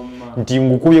papasi nti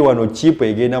ngukubye wano chipu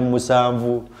egenda mu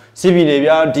 7 si bino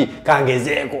ebya nti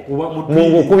kangezeeko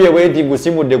mungukubye bweti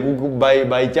ngusimudde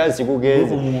by chance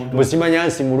kugenze musimanya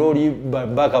nsimula oli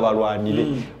baka balwanire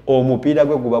omupiira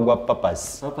gwe guba gwa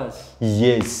papasi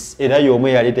yes era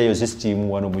y'omwe yaleeta eyo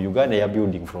system wano mu Uganda ya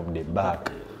building from the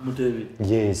back Mutebi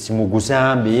yes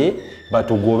mugusambe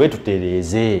batugobe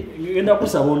tutereeze ngenda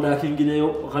kusaba ondakingireyo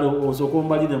kale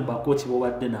osokombalire mu bakochi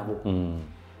bobadde nabo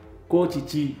kochi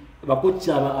ki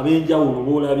bakochi abenjawulo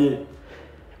bolabye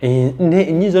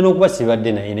nyiza n'okuba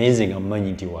sibadde naye naye nga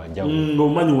mmanyi nti wanjawulo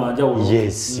ng'omanyi wanjawulo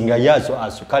yes nga yaso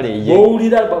asukale ye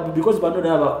bowulira because bano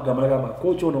naye bagamba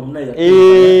kochi ono munaye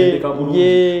yatendeka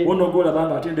bulungi ono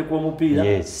golabanga atendeka omupiira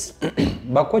yes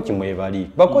bakochi mwebali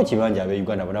bakochi bangi abe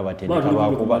Uganda bona batendeka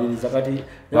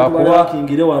bakuba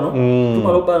bakingire wano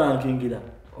tumala obalankingire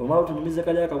omala tunumize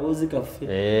kali akabuzi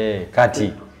kaffe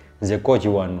kati nze kochi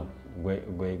wano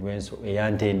gwenso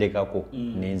eyantendekako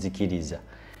nenzikiriza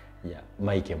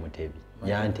Mike Mutebi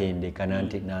yantendeka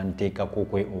nanteka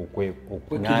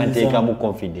nanteka mu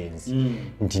confidence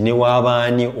nti ne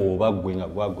wabaani oba gwe nga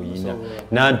gwaguyina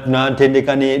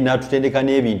natutendeka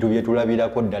n'ebintu bye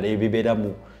tulabirako ddala ebibeera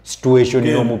mu situation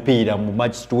y'omupiira mu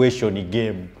match situation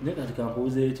game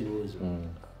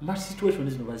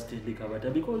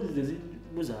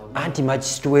anti match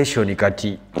situation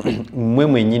kati mwe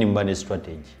mwennyini muba ne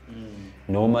strategy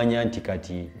n'omanya nti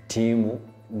kati tiimu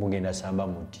mugenda samba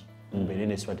muti mbere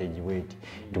ne strategy bweti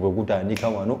tukugutandika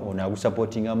wano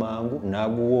onagusupportinga mangu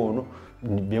naguwo ono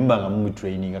byembanga mu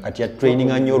training kati ya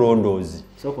training anyo rondozi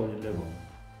soko ndego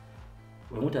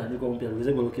wemutandika ompya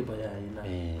lweze goalkeeper yaina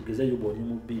tugeze yubo ni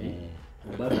mubiri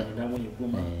mubaka ninamu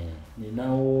yuguma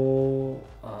ninawo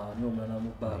n'omwana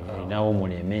mubaka ninawo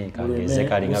muleme kageze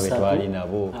kali nga betwali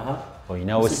nabo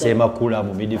oyinawo Semakula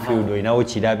mu midfield oyinawo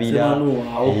Kirabira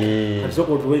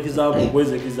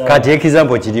kati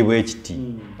example kiri bwe kiti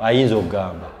ayinza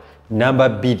okugamba namba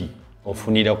 2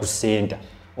 ofunira ku center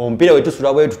omupiira wetu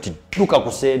sulaba wetu tutuka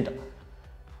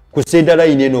ku center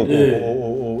line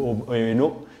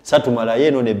eno satumala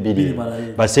yeno ne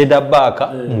 2 basenda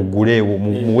baka mugulewo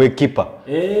muwe keeper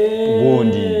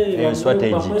gondi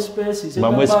strategy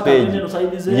mamwe space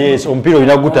yes omupiira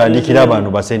olina gutandikira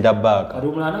abantu basenda baka kati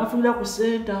omulana afunira ku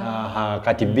center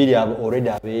kati 2 already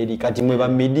aberi kati mwe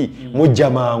bamidi mujja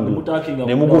mangu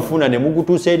ne mugufuna ne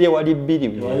mugutusa eri wali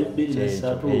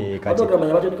 2 kati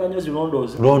kamanya batendeka nyozi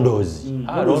rondozi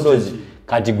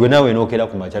kati gwe nawe nokera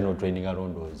ku machano training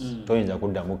rondozi toyinza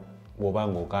kuddamu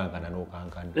bobanga okankana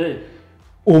n'okankana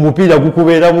omupiira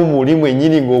gukubeeramu mulimu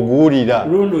ennyini ng'oguwulira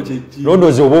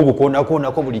rondozi oba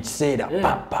ogukonakonako buli kiseera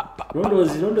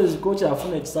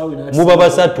muba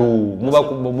basatu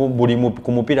buli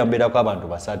ku mupiira mubeerako abantu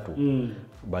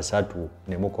basatu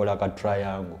ne mukola ka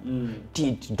triangle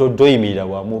toyimirira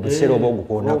wamu obuseera oba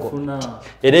ogukonako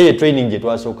era eyo training gye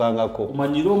twasookangako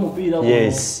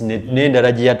yes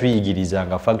n'endala gye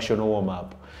yatuyigirizanga functional warm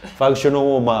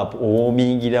up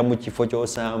owoomingira mu kifo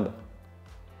ky'osamba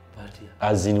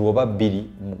as in oba 2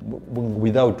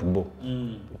 without ball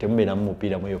temubeera mu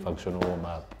mupiira mu eyo functional warm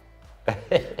up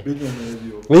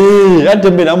ate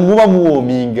mbeera muba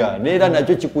muwoominga neera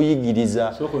nakyo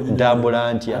kikuyigiriza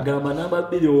ntambula ntya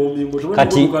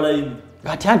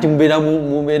kati anti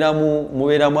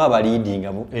mubeeramu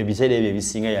abaleadinga ebiseera ebyo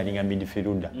ebisinga yalinga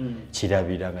midfielder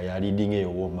Kirabira nga yaleadinga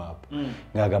eyo warm up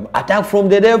ngagamba attack from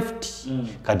the left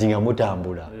kati nga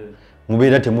mutambula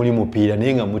mubeera temuli mupiira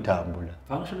naye nga mutambula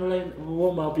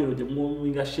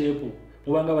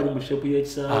mubanga bali mu shape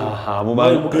y'ekisaawe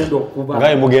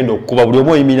ngaye mugenda okukuba buli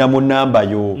omu oyimira mu namba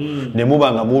yo ne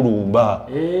mubanga mulumba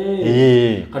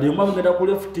kati omwa mugenda ku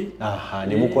left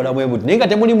ne mukola mwe muti naye nga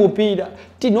temuli mupiira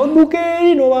ti nodduka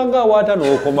eri nobanga awaata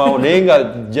n'okomawo naye nga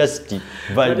just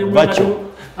vacho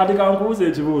kati kankubuuza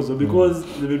ekibuuzo because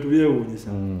ebintu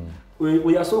byewuunyisa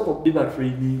uyasooka okubiba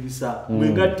trainingisa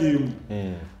mwenga tiimu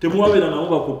temuwabeera nabo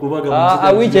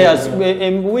bakukubaga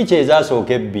wiiki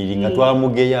ezasooka ebbiri nga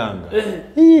twamugeyanga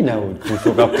nawe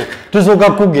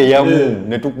tusooka kugeyamu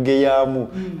ne tukugeyamu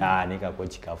ne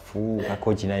kakoki kafu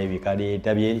kakoki naye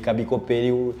bikaleeta kabikopa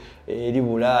eri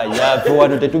bulaaya fe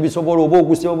wano tetubisobola oba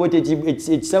okusiba oba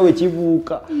ekisawe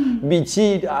ekibuuka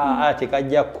biki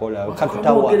tekajja kukola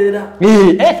katutawa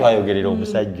twayogerera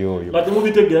omusajja oyo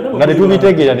nga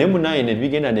tetubitegeera naye munaye ne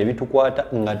bigenda ne bitukwata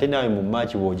nga te nawe mu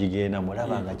maaki bw'ogigenda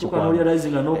mulaba nga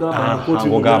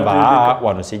kikwangogamba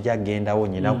wano sijja gendawo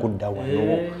nyina kudda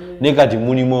wano ne kati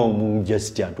mulimu omu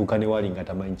just atuuka ne wali nga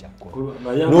tamanyi kyakkola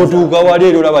n'otuuka wali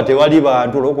eri olaba tewali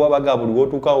bantu olwokuba baga buli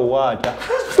wotuuka owaata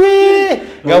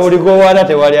nga buli gowaata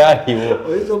tewali aliwo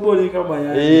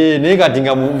naye kati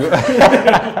nga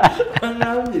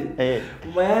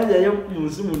mayanja yo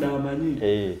munsi munamanyi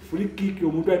free kick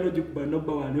omuntu alina ogikuba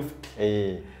nobba wa left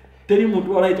teri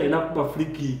muntu wala ita inakuba free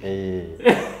kick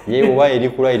ye oba eri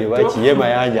kulwaire baki ye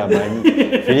mayanja amanyi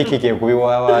free kick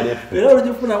ekubiwa wa left era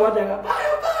olifuna wataka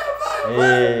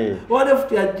wa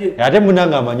left yaje ate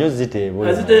munanga amanyo zitebo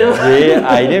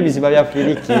ayine ebiziba bya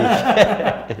free kick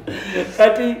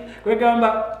kati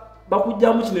kwegamba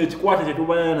bakujjamu kino ekikwate kye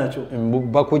tubanya nakyo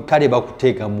kale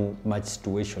bakuteeka mu match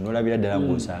situation olabira ddala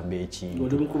ng'osamba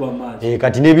ekintu match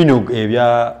kati ne bino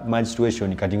ebya match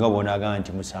situation kati nga bonaga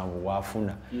nti musanvu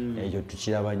waafuna ekyo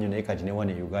tukiraba nnyo naye kati ne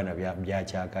wane Uganda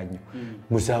byakyaka nnyo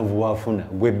musanvu waafuna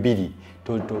gwe bbiri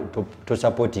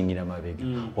tosupportingira mabega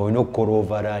olina okukola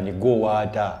overrun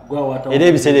gowaata era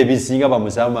ebiseera ebisinga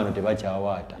bamusanvu bano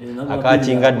tebakyawaata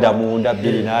akaati nga dda munda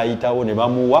bbiri n'ayitawo ne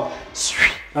bamuwa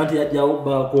anti yajawo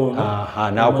bakono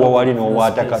nakuwa wali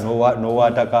nowaata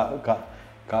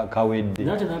kawedde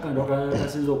nate nakando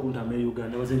kasinza okuntama e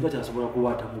Uganda bazenga kyasobola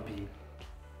kuwaata mupiira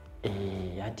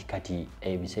anti kati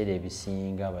ebiseera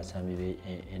ebisinga abasambi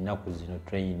ennaku zino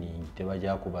training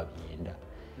tebajja kuba byenda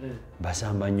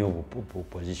basamba nnyo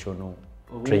positional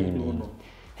training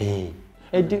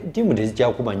timu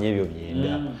tezikyakumanya ebyo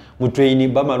byenda mu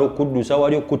training bamala okuddusa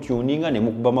wali okutuninga ne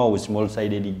mukubamawo small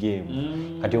sided game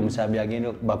kati omusambi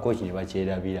agenda bakochi ne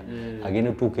bakyerabira agenda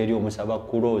otuuka eri omusaba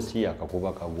kulosi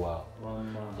akakuba kagwawo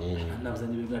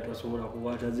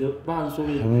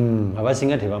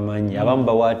abasinga tebamanyi abamu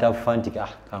bawaata fanti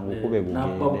kangukube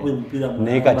gugende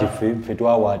naye kati ffe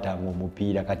twawaatanga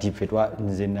omupiira kati ffe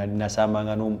nze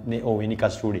nasambanga ne Owen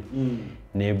Kasule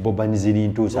ne Bobani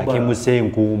Zirintuusa akemuse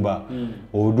enkumba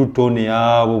olutone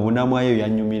abo bunamwayo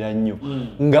yanyumira nnyo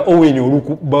nga Owen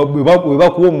bwe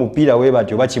bakuwa omupiira we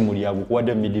batyo bakimulya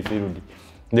gukuwadde midfield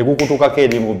ne kukutukako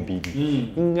eri mu bbiri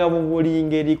nga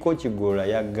bubulinga eriko kigola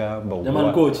yagamba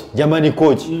German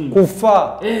coach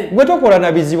kufa gwe tokola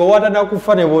na bizibu wata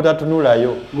nakufa ne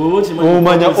bootatunulayo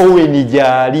omanya Owen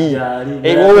gyali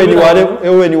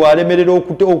Owen walemerera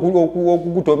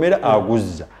okugutomera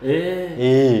aguzza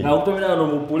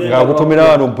ng'agutomera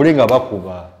wano mupule nga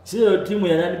bakuba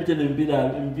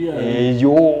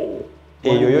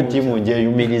eyo yo timu nje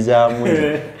eyumirizaamu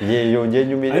eyo nje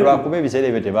enyumirirwa kuba ebiseera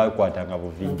ebyo tebakwatanga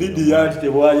buvidiyo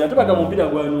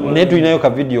naye tulinayo ka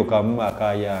vidiyo kamu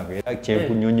akayange era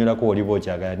kyekunyonyolako oliba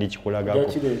okyagala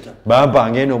ndikikulagako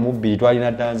bampanga eno mu bbiri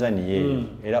twalina Tanzania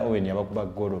era Owen yabakuba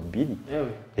golo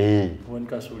 2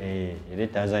 era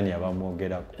Tanzania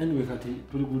bamwogerako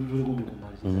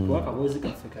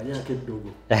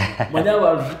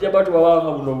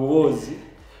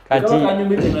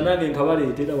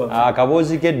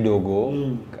akaboozi k'eddogo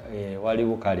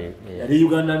waliwo kale yali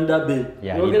Uganda ndabe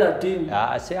yogera timu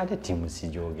ate timu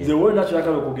sijogera ze wona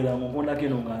kyakala okugera mu mpona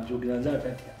keno nga njogera nza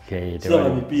atati saba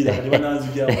mipira kati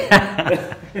bananzija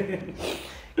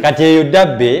kati eyo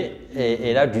dabbe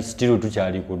era still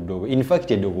tukyali ku ddogo in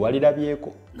fact eddogo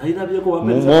walirabyeko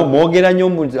mwogera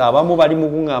nnyo abamu bali mu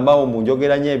kuŋŋambawo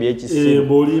munjogera nnyo ebyekisimu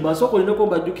bw'olimba soko olinako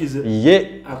mbajjukize ye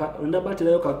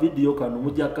ndabatirayo ka vidiyo kano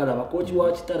mujja kalaba kochi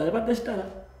wa kitala yabadde kitala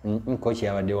kochi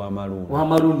yabadde wa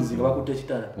Maroons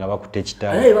nga bakutte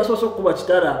kitala basoose okukuba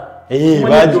kitala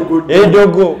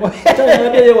eddogo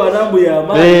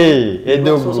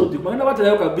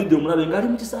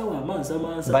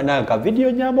bana ka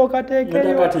vidiyo nyambo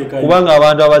kateekeyo kubanga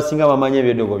abantu abasinga bamanyi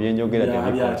ebyeddogo byenjogera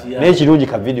naye kirungi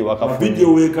ka vidiyo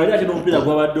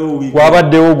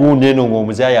gwabaddewo gundi eno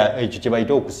ng'omuzaaya ekyo kye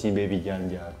bayita okusimba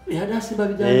ebijanjaalo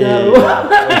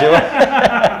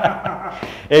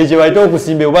ekyo bayita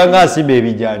okusimba obanga asimba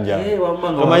ebijanjalo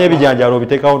omanye ebijanjalo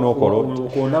obiteekawo n'okola oti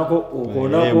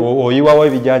oyiwawo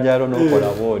ebijanjalo n'okola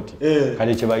bwoti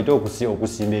kati ekyo bayita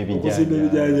okusimba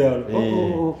ebijanjalo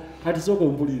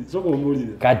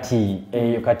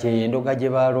kati eyo endoga gye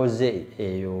baloze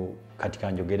eyo kati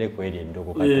kanjogere ku eryo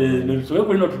eddogo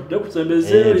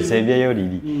tusembyeyo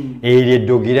liri eryo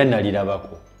eddogo era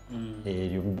nalirabako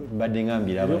eryo mbadde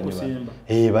ngambira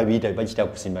babiyita bakita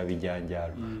kusimba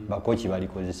bijanjalo bakoki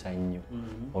balikozesa nnyo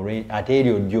ate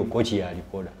eryo ddyo koki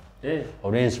yalikola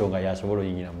olw'ensonga yasobola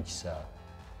oyingira mu kisaawe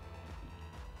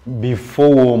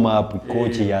before warm up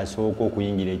kochi yasooka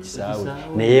okuyingira ekisaawe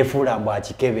neyefuula mbu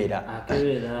akikebera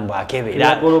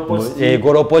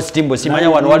goloposti mbu simanya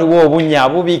wano waliwo obunya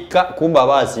bubikka kumba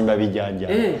baasimba bijanja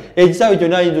ekisaawe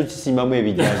kyonna ayinza okisimbamu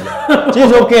ebijanja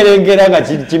kiyinza okukerengera nga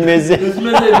kimeze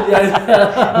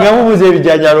nga mubuza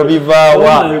ebijanjalo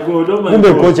bivaawa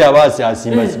kumbe kochi abaasi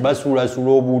asimba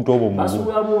basuulasula obuntu obwo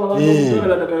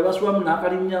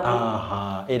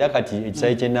era kati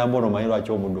ekisaawe ky'ennambono omanyi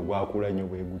lwaki omuddo gwakula nnyo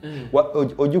bwe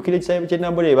ojjukira ekisaawe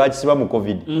ky'ennambono bakisiba mu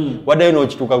covid waddayo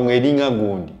n'okituuka ng'eringa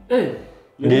gundi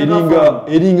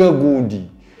eringa gundi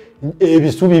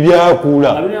ebisubi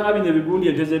byakula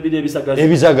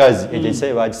ebisagazi ekyo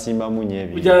ekisaawe bakisimbamu nnyo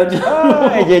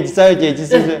ekyo ekisaawe ekyo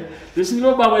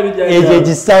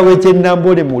ekisaawe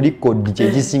ky'ennambole mu likodi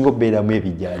kyekisinga okubeeramu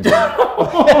ebijanja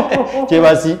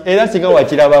era singa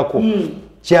wakirabako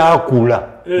kyakula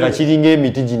nga kiringa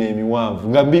emiti gino emiwanvu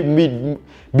nga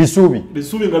bisubi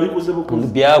nga bikuze bukuzi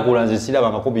byakula nze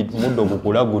sirabangako muddo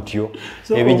gukula gutyo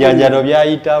ebijanjalo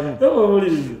byayitamu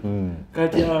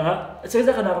kati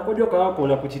sekeza kana akakodyo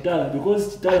kakola ku kitala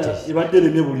because kitala ibadde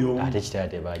lemye buli omu ate kitala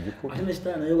tebagikuba ate ne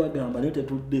kitala nayo bagamba nayo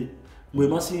tetudde mwe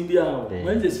masindi awo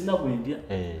mwenze sina kwendya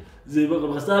zeba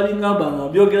kasabi ngamba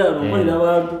byogera n'omuli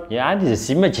n'abantu yandi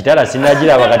sima kitala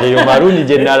sinagiraba kati eyo marundi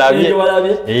gye nalabye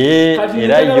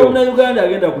era yo na Uganda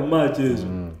agenda ku match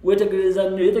ezo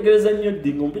yetegereza nnyo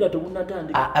dingo mpira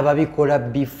togunatandika ababikola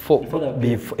before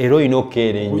era olina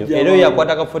okkeera ennyo era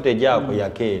yakwata ka footage ako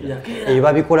yakeera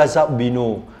babikola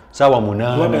bino sawa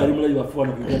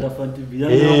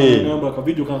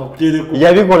 8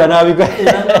 yabikola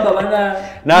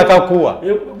n'akakuwa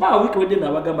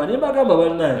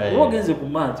ogenze ku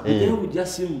match ujja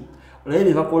simu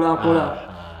olabe bakola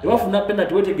ebafuna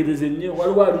penalty wetegereze nnyo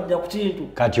waliwo alinnya ku kintu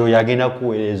kati oyo agenda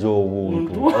kuweereza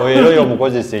obuntu oyo oyo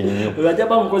omukozesa ennyo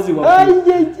ajaba mukozi waffe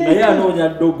naye anoonya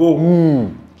ddogo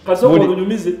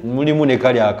mulimu ne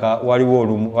kali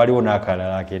waliwo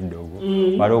n'akalala ak'eddogo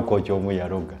waliwo kocha omu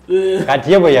yaloga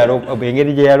kati ye bwe yaloga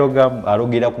engeri gye yalogamu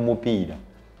alogera ku mupiira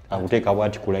akuteeka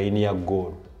bwati ku layini ya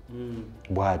goolo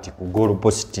bwati ku goal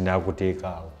post n'akuteeka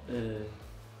awo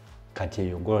kati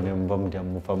eyo goolo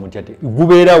nemuva mutya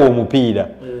gubeerawo omupiira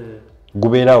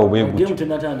gubeerawo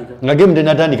nga gemu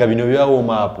tenatandika bino byawo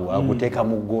maapu akuteeka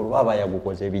mu goolo baba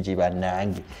yagukoze biki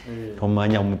bannange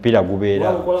tomanya omupiira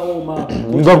gubeerawo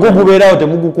nga gubeerawo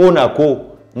temugukoonako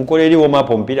mukola eri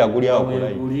womaapu omupiira guli awo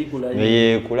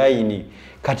ku layini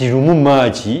kati lumu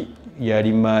maaci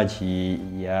yali maaci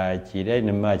yakira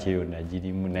ne maaci eyo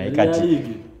nagirimu naye kati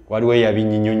waliwo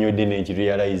yabinyinyonyodde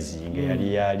n'ekirealizing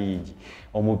yali ya liigi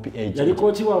yali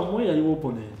kochi wammwe yali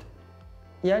opponent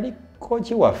yali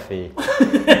kochi waffe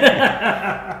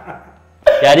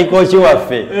yali kochi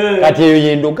waffe kati eyo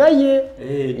yendoga ye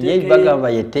bagamba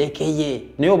yeteekeye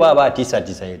naye oba aba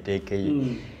atiisatiisa yeteekeye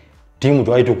tiimu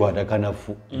twali tukwata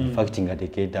kanafu infact nga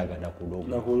tekeetaaga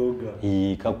nakuloga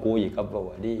kakooye kava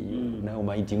wale eyo naye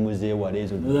omanyi tiimu zeewala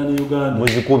ezo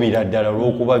muzikubira ddala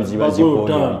olw'okuba ziba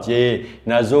zikoonye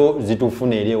nazo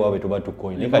zitufuna eri ewaabwe tuba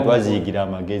tukoonye naye kati twaziyigira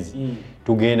amagezi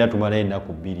tugenda tumala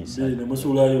ennaku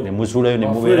 2 nemusuulayo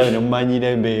nemubeerayo nemumanyira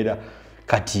embeera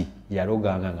kati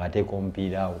yaloganga ng'ateeka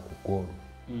omupiira awo ku goolo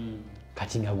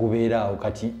kati nga gubeera awo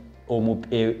kati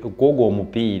kwogo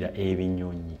omupiira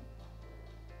ebinyonyi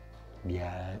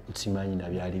simanyi na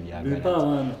byali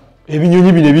byagala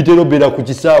ebinyonyi bino bitera obeera ku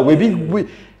kisaawe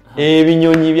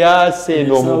ebinyonyi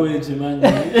byasenda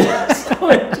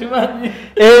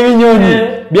ebinyonyi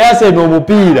byasenda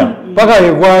omupiira paka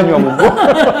wegwanywa mugo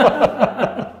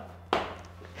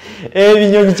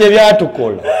ebinyonyi kye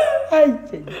byatukola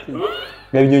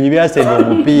ebinyonyi byasenda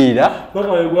omupiira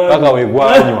paka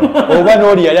wegwanywa oba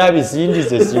n'oli yali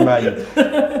abisindise simanyi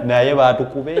naye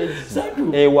batukuba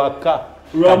ewaka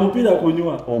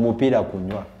omupiira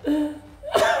kunywa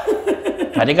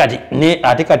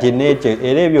ate kati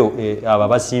era ebyo abo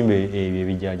abasimba ebyo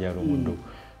ebijanjalo omuddo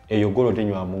eyo goolo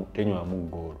tenywamu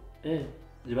goolo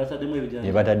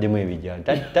ebataddemu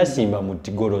ebijanja tasimba mu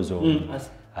goolo zombi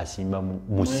asimba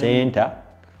mu senta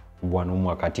bwano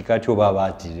mu katikati oba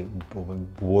bati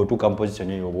bwotuka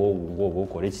position eyo oba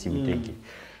okole ekisibiteke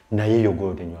naye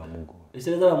yogolo tenywa mugo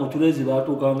esereza bamuchulezi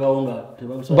batukangawo nga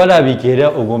tebamusa balabikira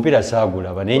ogompira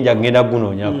saagulaba naye njagenda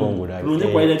gunoonyako ngulabe lunye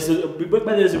kwa ile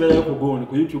bale zibera ku goni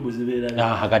ku YouTube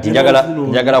zibera kati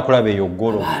njagala kulaba eyo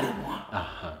golo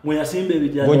mwe yasimbe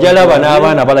ebijja gojalaba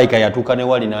n'abaana balayika yatuuka ne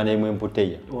wali n'aneemu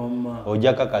emputeya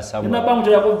ojja kakasamba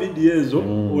nabamutoya ko video ezo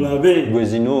olabe gwe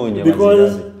zinoonya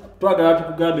twagala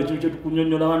tukugambe ekintu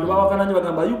kyekukunyonnyola abantu bawakananye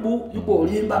bagamba yubu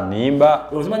olimba nimba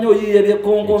ozimanyi oyiye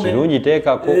ebyekonkome kirungi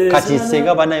teekako kati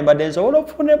senga banaye mbadde nsobola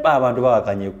okufuna abantu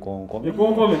bawakanya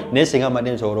ekkonkome naye senga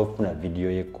mbadde nsobola okufuna vidiyo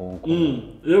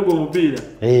y'ekkonkome yego mupiira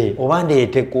oba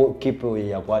ndeeteko kipo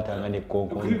yakwatanga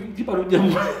n'ekkonkome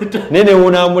nene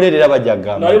wunamuleetera bajja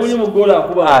kugamba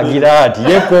agira ati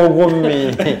y'ekkonkome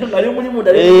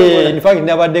infact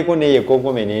nabaddeko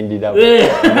n'eyekkonkome n'endirabo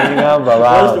ngamba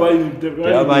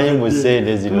tebamanyi mu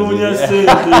ssente zino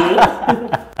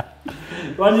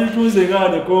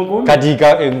kati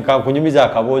kakunyumiza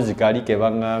akaboozi kali ke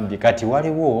baŋŋambye kati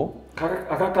waliwo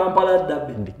akakampala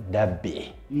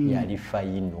dabbe yali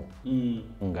fayino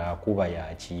ng'akuba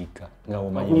yakiika nga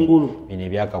omanyi bino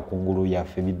ebyakakungulu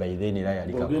yaffe bibaithen era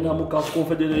yali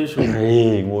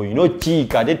ng'olina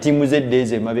okiika ate ttiimu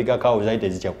z'eddeezi emabegakawo zaali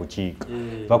tezikya kukiika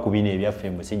va ku bino ebyaffe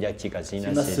mbu sijja kukiika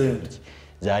sirina sente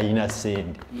zalina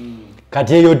sente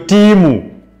kati eyo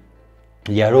ttiimu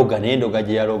yaloga naye endoga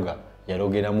gye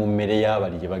yalogera mu mmere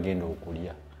y'abali gye bagenda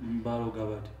okulya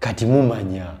kati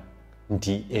mumanya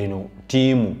nti eno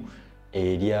ttiimu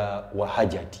erya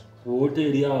wahajati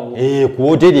ku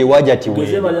woteri ewajati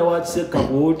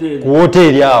ku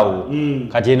woteri awo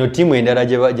kati eno ttiimu endala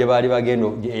gye baali bagenda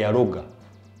eyaloga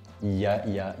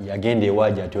yagenda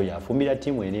ewajati oyo afumbira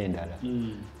ttiimu eri endala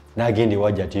n'agenda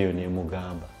ewajati eyo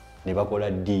nemugamba ne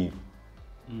bakola ddiiru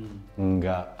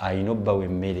nga alina obbawa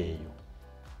emmere eyo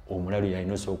omulalu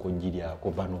yalina osooka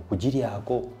ogiryako bano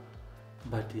okugiryako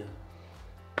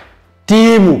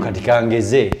ttiimu kati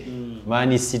kangeze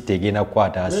Man City egenda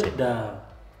kukwata Arsenal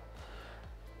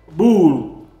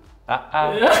buulu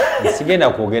sigenda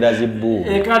kwogera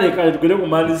zibbuulu kale tugende ku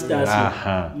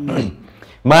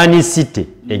Man City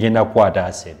egenda kukwata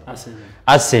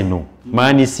Arsenal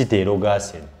Man City eroga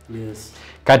Arsenal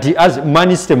kati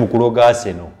Man City mu kuloga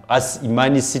Arsenal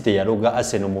Man City yaloga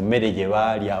Arsenal mu mmere gye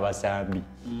baali abasambi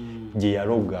gye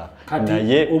yaloga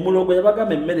naye omulogo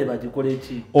yabagamba emmere bagikole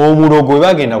ki omulogo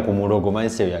bagenda ku mulogo Man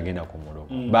City yagenda ku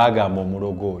mulogo bagamba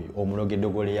omulogo oyo omulogo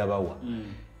eddogole yabawa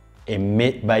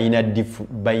emme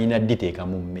bayina diteeka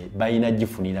mu mmere bayina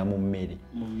gifunira mu mmere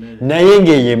naye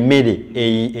ng'eyo emmere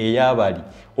eyabali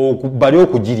bali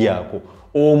okugiryako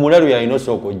omulalu yalina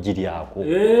osooka ogiryako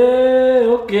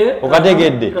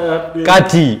okategedde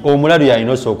kati omulalu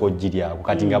yalina osooka ogiryako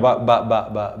kati nga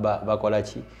bakola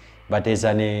ki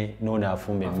bateesa nono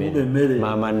afumba emmere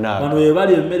maama naaka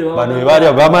bano webali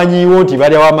bamanyiwo nti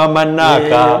balya wa maama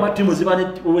naaka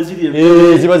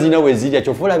ziba zirina wezirya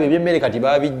kyova olaba ebyemmere kati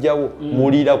babijjawo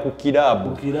mulira ku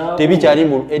kiraabu tebikyali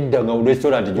edda nga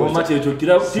restaurant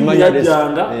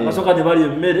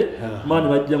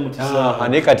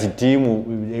naye kati ttiimu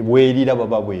bwerira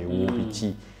baba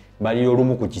bwewubiki balira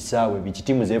olumu ku kisaawe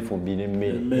bikitiimu zeefumbira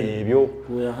emmere ebyo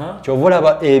kyova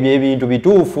olaba ebyo ebintu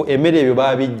bituufu emmere ebyo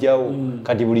babijjawo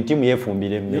kati buli ttiimu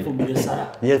yeefumbira emmere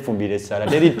yeefumbira essala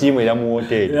teri ttiimu era mu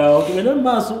woteeri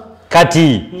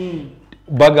kati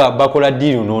bakola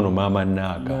ddiiru noono maama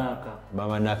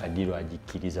naaka ddiiru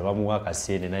agikkiriza bamuwa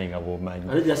akasente naye nga bwomanyi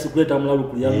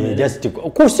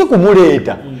si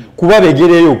kumuleeta kuba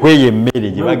begereeyo okweyo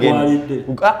emmere gye bagenda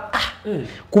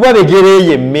kuba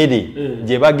begereeyo emmere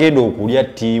gye bagenda okulya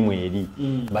ttiimu eri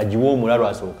bagiwa omulalu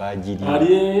asooka agirya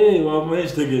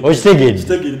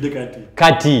okitegedde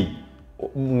kati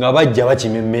nga bajja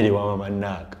bakima emmere wa maama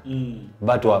naaka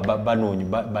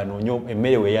banoonya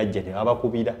emmere weyajja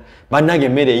tebabakubira bannange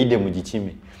emmere eyidde mu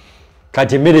gikime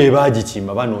kati emmere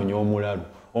ebagikima banoonya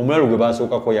omulalu gwe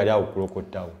basookako yali awo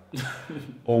kulokottawo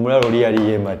omulalu oli yali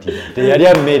yeematira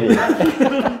teyalya mmere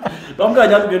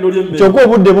kyokka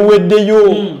obudde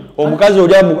buweddeyo omukazi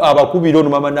oli abakubira ono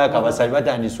maama naaka abasabi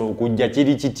batandise okujja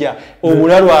kiri kitya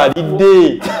omulalu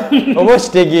alidde oba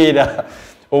okitegeera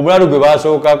omulalu gwe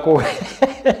basookako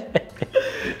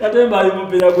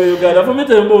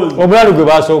omulalu gwe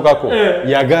basookako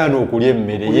yagaana okulya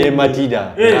emmere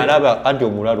yeematira alaba anti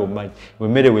omulalu omanyi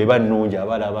emmere weba nnungi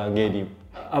abalabanga erimu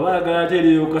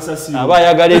aba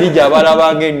ayagala erija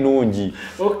abalabanga ennungi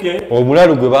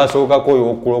omulalu gwe basookako oyo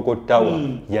okulokottawa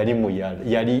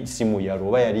yali si muyalo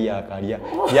oba yali yakalya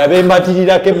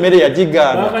yabembatirirako emmere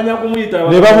yagigaana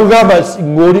ne bamugamba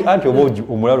ng'oli anti oba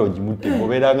omulalu ogimutte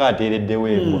obeera nga ateereddewo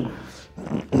embwa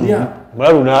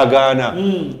Omulalu n'agaana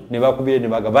ne bakubire ne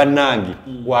baga bannange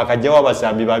wakajjawo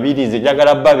abasambi babiri nze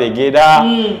njagala babegera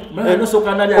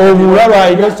omulalu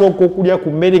alina osooka okulya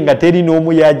ku mmere nga teri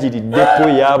n'omu yagiriddeko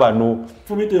eyabano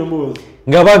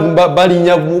nga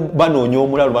balinya banoonya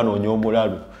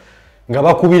omulalu nga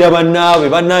bakubira bannaabwe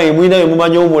bannange mulina bwe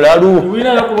mumanyi omulalu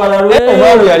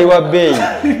omulalu yali wa bbeeyi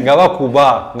nga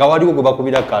bakuba nga waliwo gwe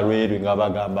bakubira kalwerwe nga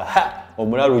bagamba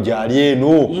omulalu gyali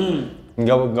eno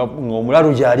nga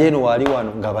omulalu gyali eno wali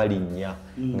wano nga balinnya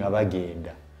nga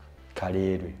bagenda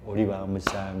kaleerwe oli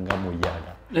bamusanga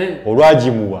muyala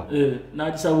olwagimuwa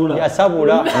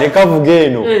yasabula ne kavuga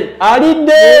eno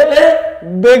alidde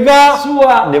bega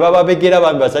ne bababegera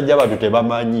bambi basajja bantu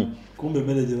tebamanyi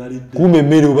kumbe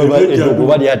emmere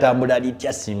oba lyatambula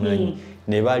litya simanyi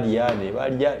ne balya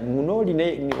munooli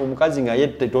omukazi nga ye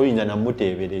toyinza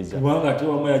namuteebereza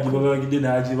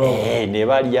ne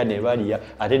balya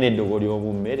ate n'eddogo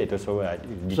ly'omu mmere tosobola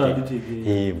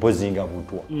mpozi nga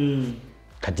butwa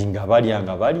kati nga balya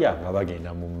nga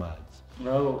bagenda mu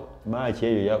maaki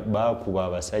eyo bakuba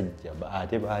abasajja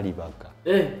ate baali baka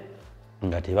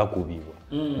nga tebakubibwa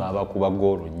babakuba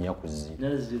goolo 4 ku 0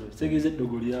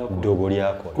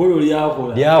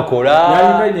 lyakola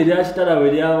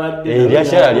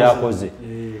eryakitala lyakoze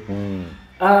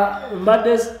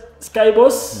mbadde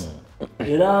Skybos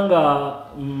era nga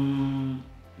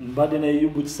mbadde ne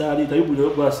Yubu Kisalita Yubu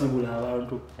gwasibula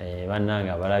abantu bannange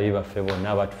abalabi baffe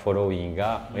bonna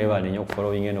batufollowinga webale nnyo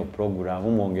okufollowinga eno program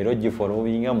mwongere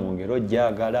ogifollowinga mwongere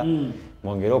ogyagala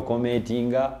mwongere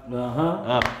okomentinga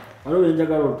waliwo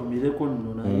enjagala otumireko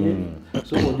nno naye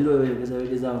soka ogira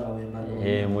oyogeza nga wembala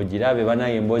mugirabe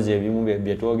bannange emboozi ebimu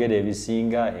byetwogera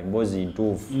ebisinga emboozi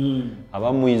ntuufu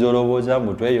abamu muyinza olowooza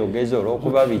mutweyogeza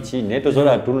olw'okuba biki naye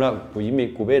tosobola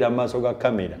kubeera mu maaso ga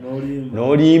kamera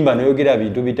n'olimba n'oyogera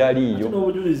bintu bitaliiyo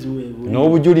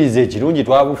n'obujulizi ekirungi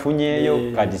twabufunyeyo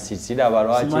kati siraba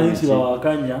lwaki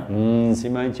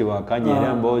simanyi kibawakanya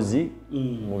era emboozi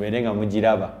mubeere nga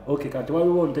mugiraba kati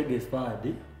waliwo Ntege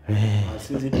Fadi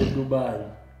asinzidde Dubai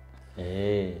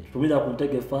tumira ku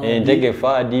Ntege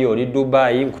Fadi oli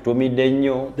Dubai nkutumidde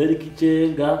nnyo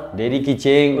Deri Kcca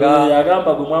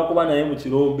yagamba gwe mwakuba naye mu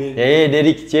kirombe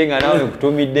Deri Kcca nawe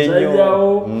nkutumidde nnyo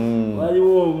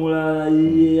waliwo omulala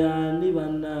yani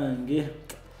bannange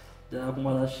jala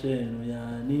kumala sheeno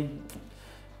yani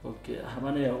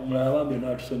abana omulala bambi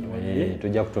natusonyiwanye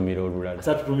tujja kutumira olulala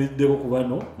sa tutumiddeko ku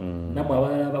bano namwe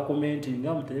abalala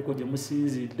bakomentinga mutereko gye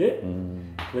musinzidde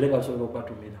tubereka tusobola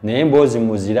okubatumira naye emboozi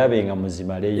muzirabe nga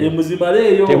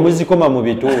muzimaleeyo temuzikoma mu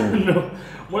bitundu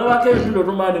mulabako ebitundu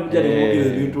otumaane mujja nemwogera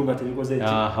ebintu nga tebikoze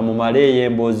mumaleeyo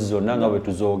emboozi zonna nga bwe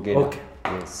tuzoogera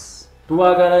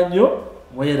tubaagala nnyo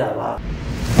mweraba